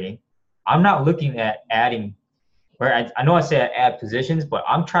in trading. I'm not looking at adding, where I know I said add positions, but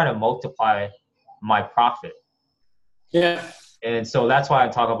I'm trying to multiply my profit. Yeah. And so that's why I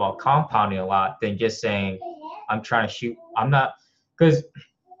talk about compounding a lot than just saying I'm trying to shoot. I'm not, because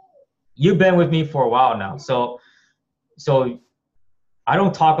you've been with me for a while now. So I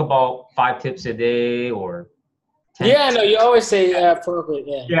don't talk about 5 tips a day or 10. Yeah, I know. You always say profit.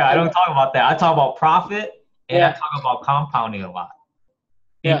 Yeah. Yeah, I don't talk about that. I talk about profit, and I Yeah. talk about compounding a lot.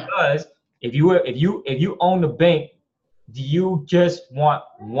 Yeah. Because if you own the bank, do you just want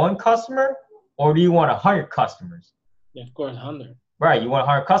 1 customer or do you want 100 customers? Yeah, of course, 100. Right, you want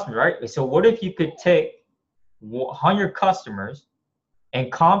 100 customers, right? So what if you could take 100 customers and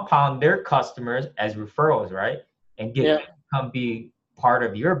compound their customers as referrals, right? And get them to come be part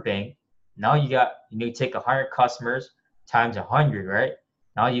of your bank. Now you need to take 100 customers times 100, right?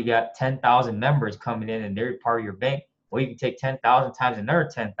 Now you got 10,000 members coming in and they're part of your bank. Well, you can take 10,000 times another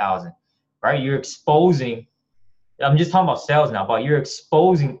 10,000, right? You're exposing, I'm just talking about sales now, but you're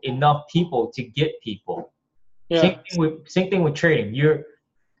exposing enough people to get people. Yeah. Same thing with trading. You're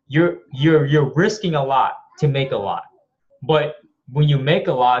risking a lot to make a lot. But when you make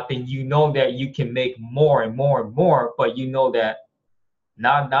a lot, then you know that you can make more and more and more, but you know that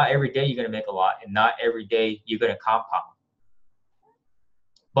not every day you're gonna make a lot and not every day you're gonna compound.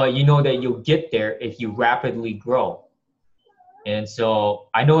 But you know that you'll get there if you rapidly grow. And so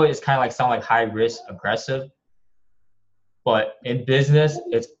I know it's kind of like sound like high risk, aggressive, but in business,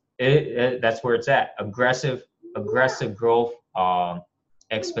 that's where it's at. Aggressive growth,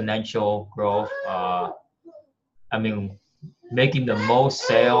 exponential growth. I mean, making the most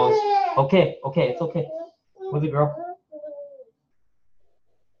sales. Okay, it's okay. What's it, girl?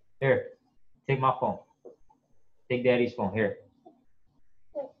 Here, take my phone. Take daddy's phone. Here.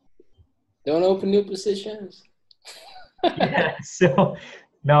 Don't open new positions. Yeah, so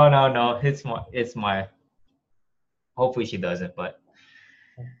no. It's my hopefully she doesn't, but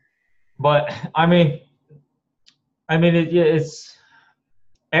I mean it's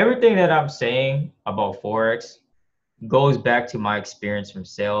everything that I'm saying about Forex goes back to my experience from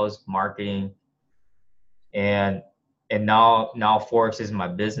sales, marketing, and now Forex is my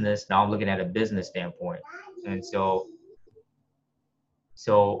business. Now I'm looking at a business standpoint. And so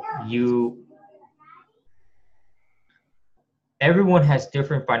everyone has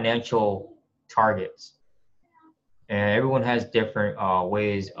different financial targets, and everyone has different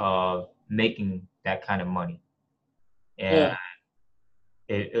ways of making that kind of money. And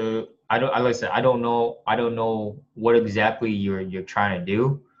I don't know what exactly you're trying to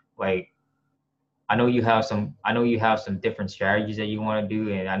do. Like, I know you have some different strategies that you want to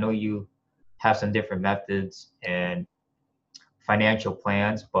do, and I know you have some different methods and financial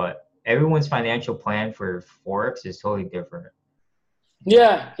plans, but everyone's financial plan for Forex is totally different.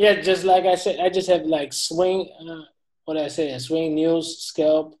 Yeah, just like I said, I just have like swing, what did I say? A swing, news,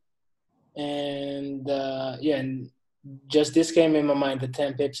 scalp, and and just this came in my mind, the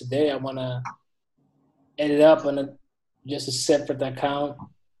 10 pips a day. I want to add it up on just a separate account.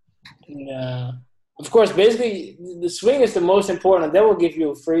 And, of course, basically, the swing is the most important. That will give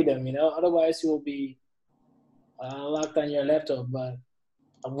you freedom, Otherwise, you will be locked on your laptop. But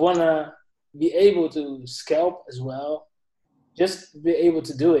I want to be able to scalp as well. Just be able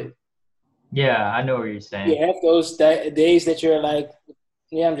to do it. Yeah, I know what you're saying. You have those days that you're like,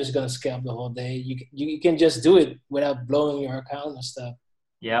 yeah, I'm just going to scalp the whole day. You can just do it without blowing your account and stuff.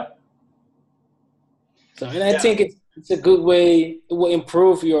 Yep. So, and I think it's a good way. It will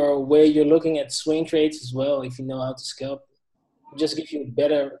improve your way you're looking at swing trades as well if you know how to scalp. It just gives you a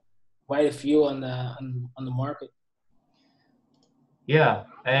better, wider view on the market. Yeah,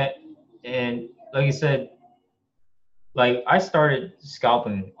 and like you said, like I started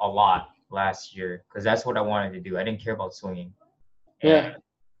scalping a lot last year because that's what I wanted to do. I didn't care about swinging. And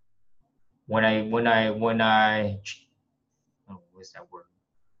when I what's that word?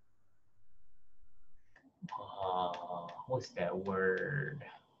 What's that word?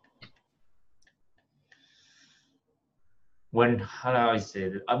 How do I say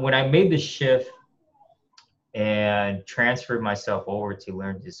it? When I made the shift and transferred myself over to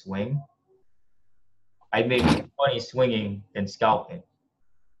learn to swing, I made more money swinging than scalping.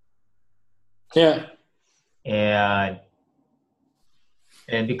 Yeah. And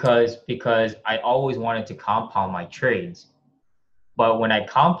because I always wanted to compound my trades, but when I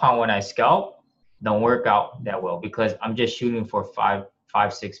compound when I scalp, don't work out that well because I'm just shooting for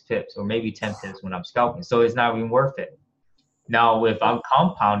 6 pips or maybe 10 pips when I'm scalping, so it's not even worth it. Now, if I'm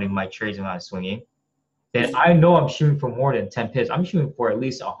compounding my trades when I'm swinging, then I know I'm shooting for more than 10 pips. I'm shooting for at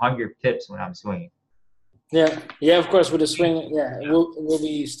least 100 pips when I'm swinging. Yeah, of course, with the swing, it will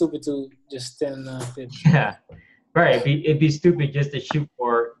be stupid to just 10 pips. Yeah, right. It'd be stupid just to shoot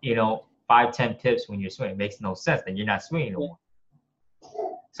for 5, 10 pips when you're swinging. It makes no sense. Then you're not swinging no more.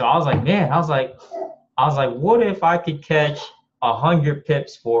 So I was like, man, I was like, what if I could catch 100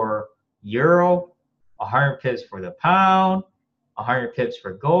 pips for euro, 100 pips for the pound, 100 pips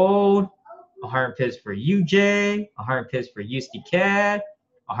for gold, 100 pips for UJ, 100 pips for USD CAD,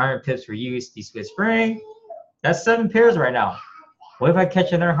 100 pips for USD Swiss franc. That's 7 pairs right now. What if I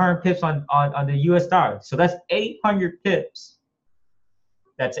catch another 100 pips on the US dollar? So that's 800 pips.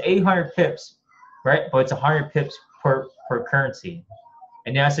 That's 800 pips, right? But it's 100 pips per currency.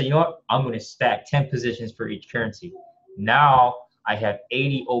 And then I said, you know what? I'm going to stack 10 positions for each currency. Now I have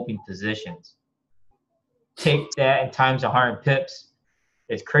 80 open positions. Take that and times 100 pips.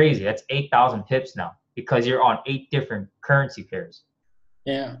 It's crazy. That's 8,000 pips now because you're on 8 different currency pairs.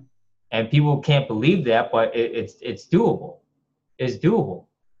 Yeah. And people can't believe that, but it's doable. It's doable.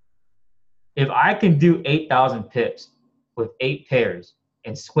 If I can do 8,000 pips with 8 pairs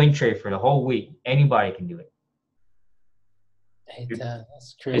and swing trade for the whole week, anybody can do it.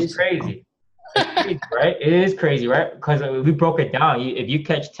 That's crazy. It's crazy. It's crazy, right? It is crazy, right? Because we broke it down. If you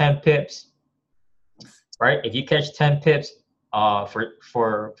catch 10 pips, right? If you catch 10 pips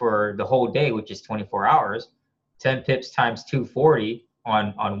for the whole day, which is 24 hours, 10 pips times 240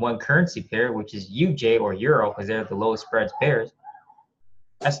 on one currency pair, which is UJ or Euro, because they're the lowest spreads pairs.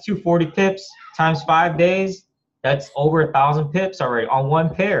 That's 240 pips times 5 days. That's over 1,000 pips already on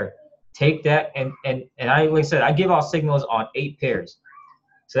one pair. Take that and I, like I said, I give out signals on 8 pairs.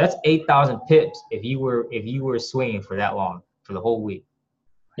 So that's 8,000 pips if you were swinging for that long, for the whole week.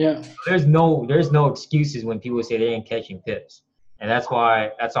 Yeah. There's no excuses when people say they ain't catching pips. And that's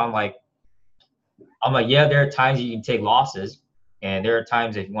why I'm like, yeah, there are times you can take losses, and there are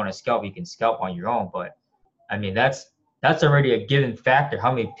times if you want to scalp, you can scalp on your own. But I mean, that's already a given factor,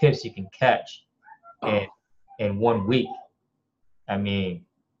 how many pips you can catch in 1 week. I mean,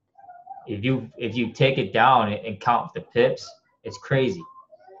 if you take it down and count the pips, it's crazy.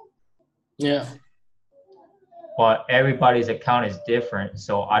 Yeah. But everybody's account is different,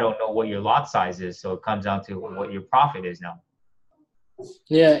 so I don't know what your lot size is. So it comes down to what your profit is now.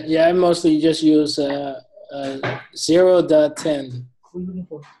 Yeah. I mostly just use 0.10.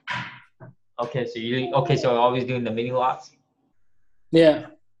 Okay, so always doing the mini lots. Yeah.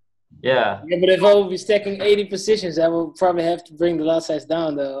 Yeah. But if I would be stacking 80 positions, I will probably have to bring the lot size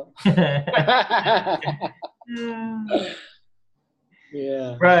down, though.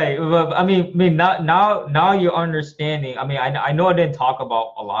 Yeah. Right. I mean, now you're understanding. I mean, I know I didn't talk a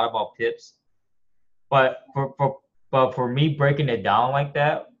lot about pips, but for me breaking it down like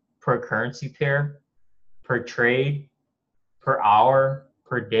that per currency pair, per trade, per hour,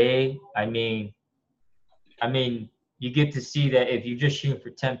 per day, I mean, you get to see that if you just shoot for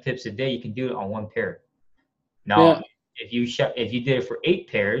 10 pips a day, you can do it on one pair. Now, if you did it for 8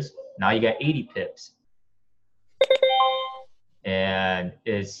 pairs, now you got 80 pips. And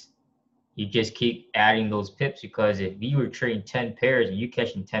you just keep adding those pips, because if you were trading 10 pairs and you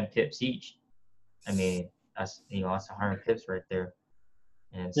catching 10 pips each, I mean, that's 100 pips right there.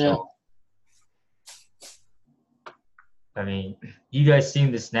 And so, I mean, you guys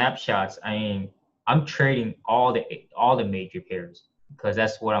seen the snapshots. I mean, I'm trading all the major pairs because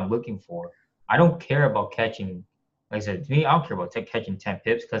that's what I'm looking for. I don't care about catching, like I said, to me, I don't care about catching 10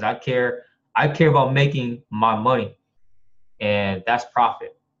 pips, because I care about making my money. And that's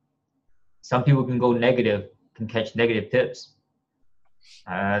profit. Some people can go negative, can catch negative pips.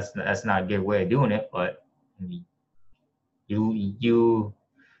 That's not a good way of doing it. But I mean, you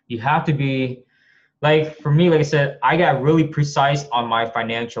have to be, like, for me, like I said, I got really precise on my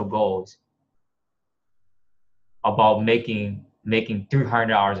financial goals about making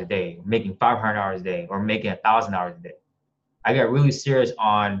 $300 a day, making $500 a day, or making $1,000 a day. I got really serious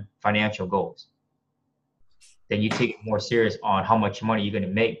on financial goals. Then you take it more serious on how much money you're going to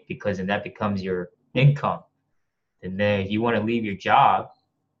make, because then that becomes your income. And then if you want to leave your job,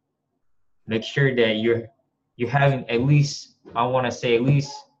 make sure that you're having at least, I don't want to say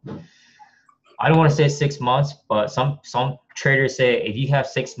 6 months, but some traders say if you have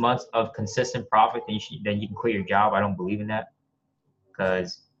 6 months of consistent profit, then you can quit your job. I don't believe in that,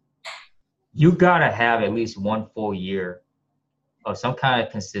 because you got to have at least 1 full year of some kind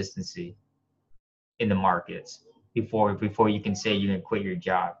of consistency in the markets before you can say you're gonna quit your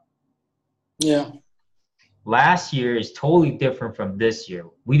job. Yeah. Last year is totally different from this year.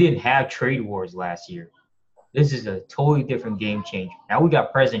 We didn't have trade wars last year. This is a totally different game changer. Now we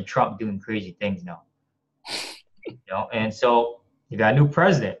got President Trump doing crazy things now. You know, and so you got a new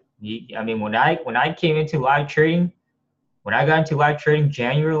president. I mean, when I came into live trading, when I got into live trading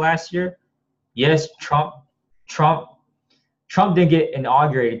January last year, yes, Trump didn't get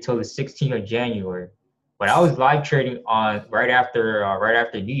inaugurated till the 16th of January, but I was live trading on right after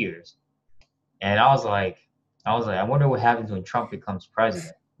New Year's, and I was like, I wonder what happens when Trump becomes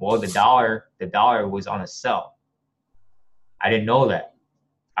president. Well, the dollar was on a sell. I didn't know that.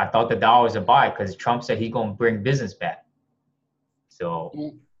 I thought the dollar was a buy because Trump said he's gonna bring business back. So,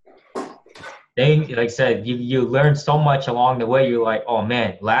 like I said, you learn so much along the way. You're like, oh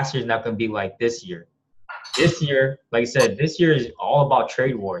man, last year's not gonna be like this year. This year, like I said, this year is all about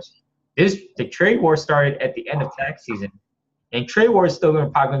trade wars. The trade war started at the end of tax season, and trade war is still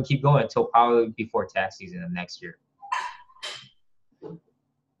probably gonna keep going until probably before tax season of next year.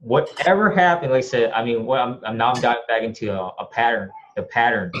 Whatever happened, like I said, I mean, I'm now diving back into the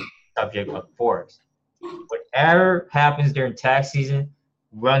pattern subject of Forex. Whatever happens during tax season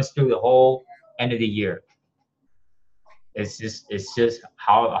runs through the whole end of the year. It's just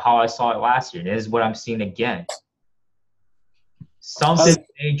how I saw it last year. This is what I'm seeing again. Something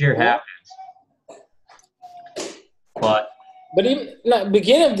major happens, but even like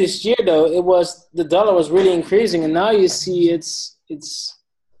beginning of this year though, the dollar was really increasing, and now you see it's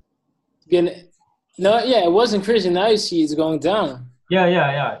getting it was increasing. Now you see it's going down.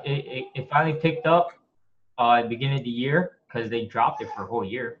 Yeah. It finally picked up at the beginning of the year because they dropped it for a whole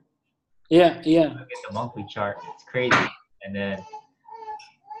year. Yeah. Look at the monthly chart. It's crazy. And then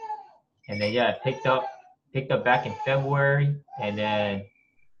it picked up back in February, and then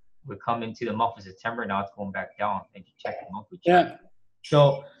we come into the month of September. Now it's going back down. And you check the monthly chart. Yeah.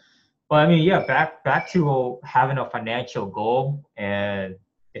 So, but I mean, back to having a financial goal, and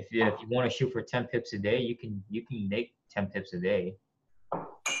if you want to shoot for 10 pips a day, you can make 10 pips a day.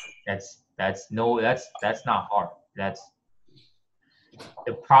 That's not hard.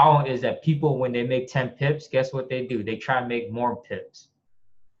 The problem is that people, when they make 10 pips, guess what they do? They try to make more pips.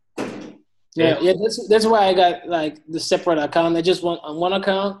 Yeah. That's why I got like the separate account. I just want on one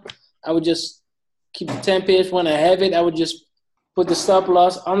account, I would just keep the 10 pips. When I have it, I would just put the stop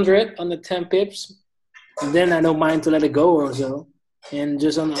loss under it on the 10 pips. And then I don't mind to let it go or so. And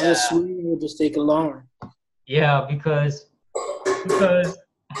just on the other swing, we'll just take it longer. Yeah, because the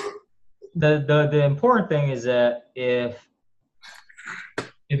important thing is that if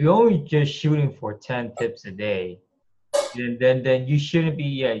you're only just shooting for 10 pips a day, then you shouldn't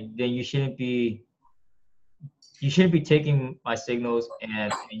be taking my signals,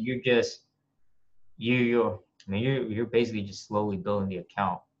 and you're basically just slowly building the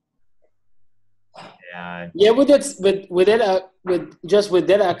account. And yeah, with that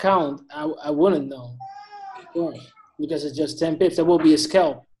account, I wouldn't know. Because it's just 10 pips. That will be a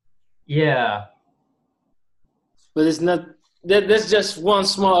scalp. Yeah. But it's not. That's just one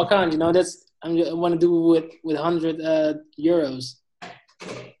small account. I want to do it with 100 euros.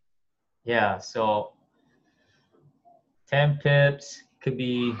 Yeah. So 10 pips could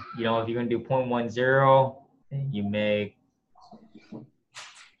be, if you're gonna do 0.10, you make,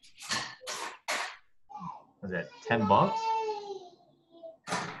 what's that, $10?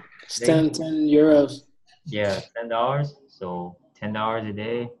 It's 10 euros. Yeah, $10. So $10 a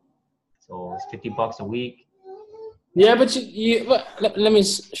day. So it's $50 a week. Yeah, but let me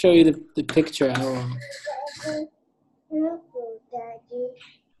show you the picture.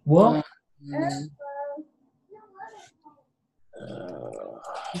 What?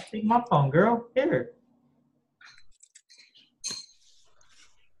 Take my phone, girl. Here.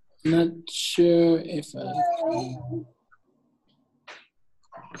 Not sure if I can.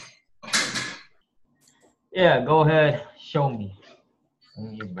 Yeah, go ahead. Show me.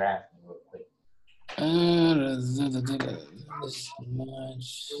 Let me get back real quick. This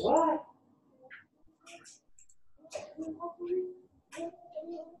much. What?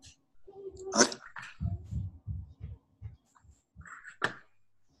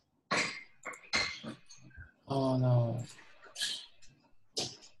 Oh no.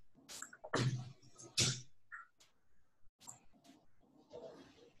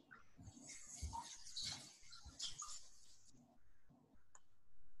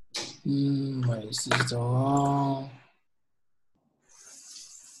 Wait, is this the wrong?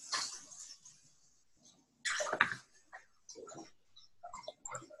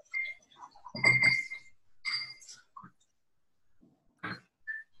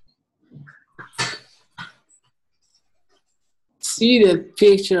 See the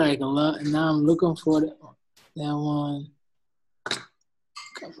picture like a lot, and now I'm looking for that one.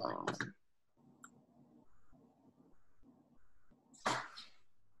 Come on.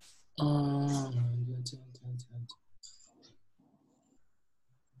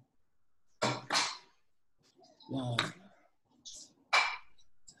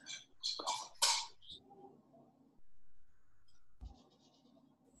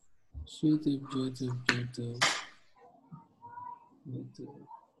 YouTube.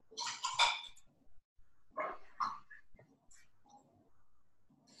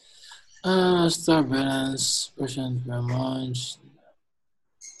 Start balance, percent per month.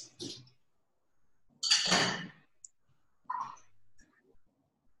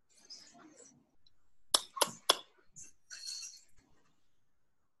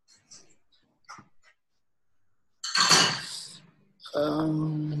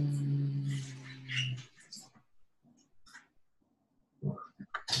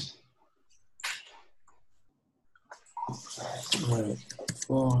 Right,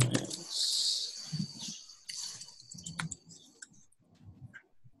 Forex.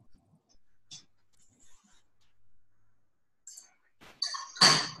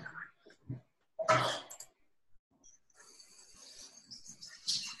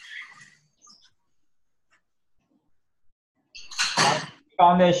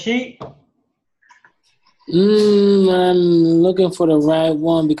 On that sheet? I'm looking for the right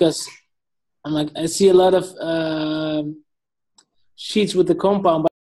one because I see a lot of sheets with the compound.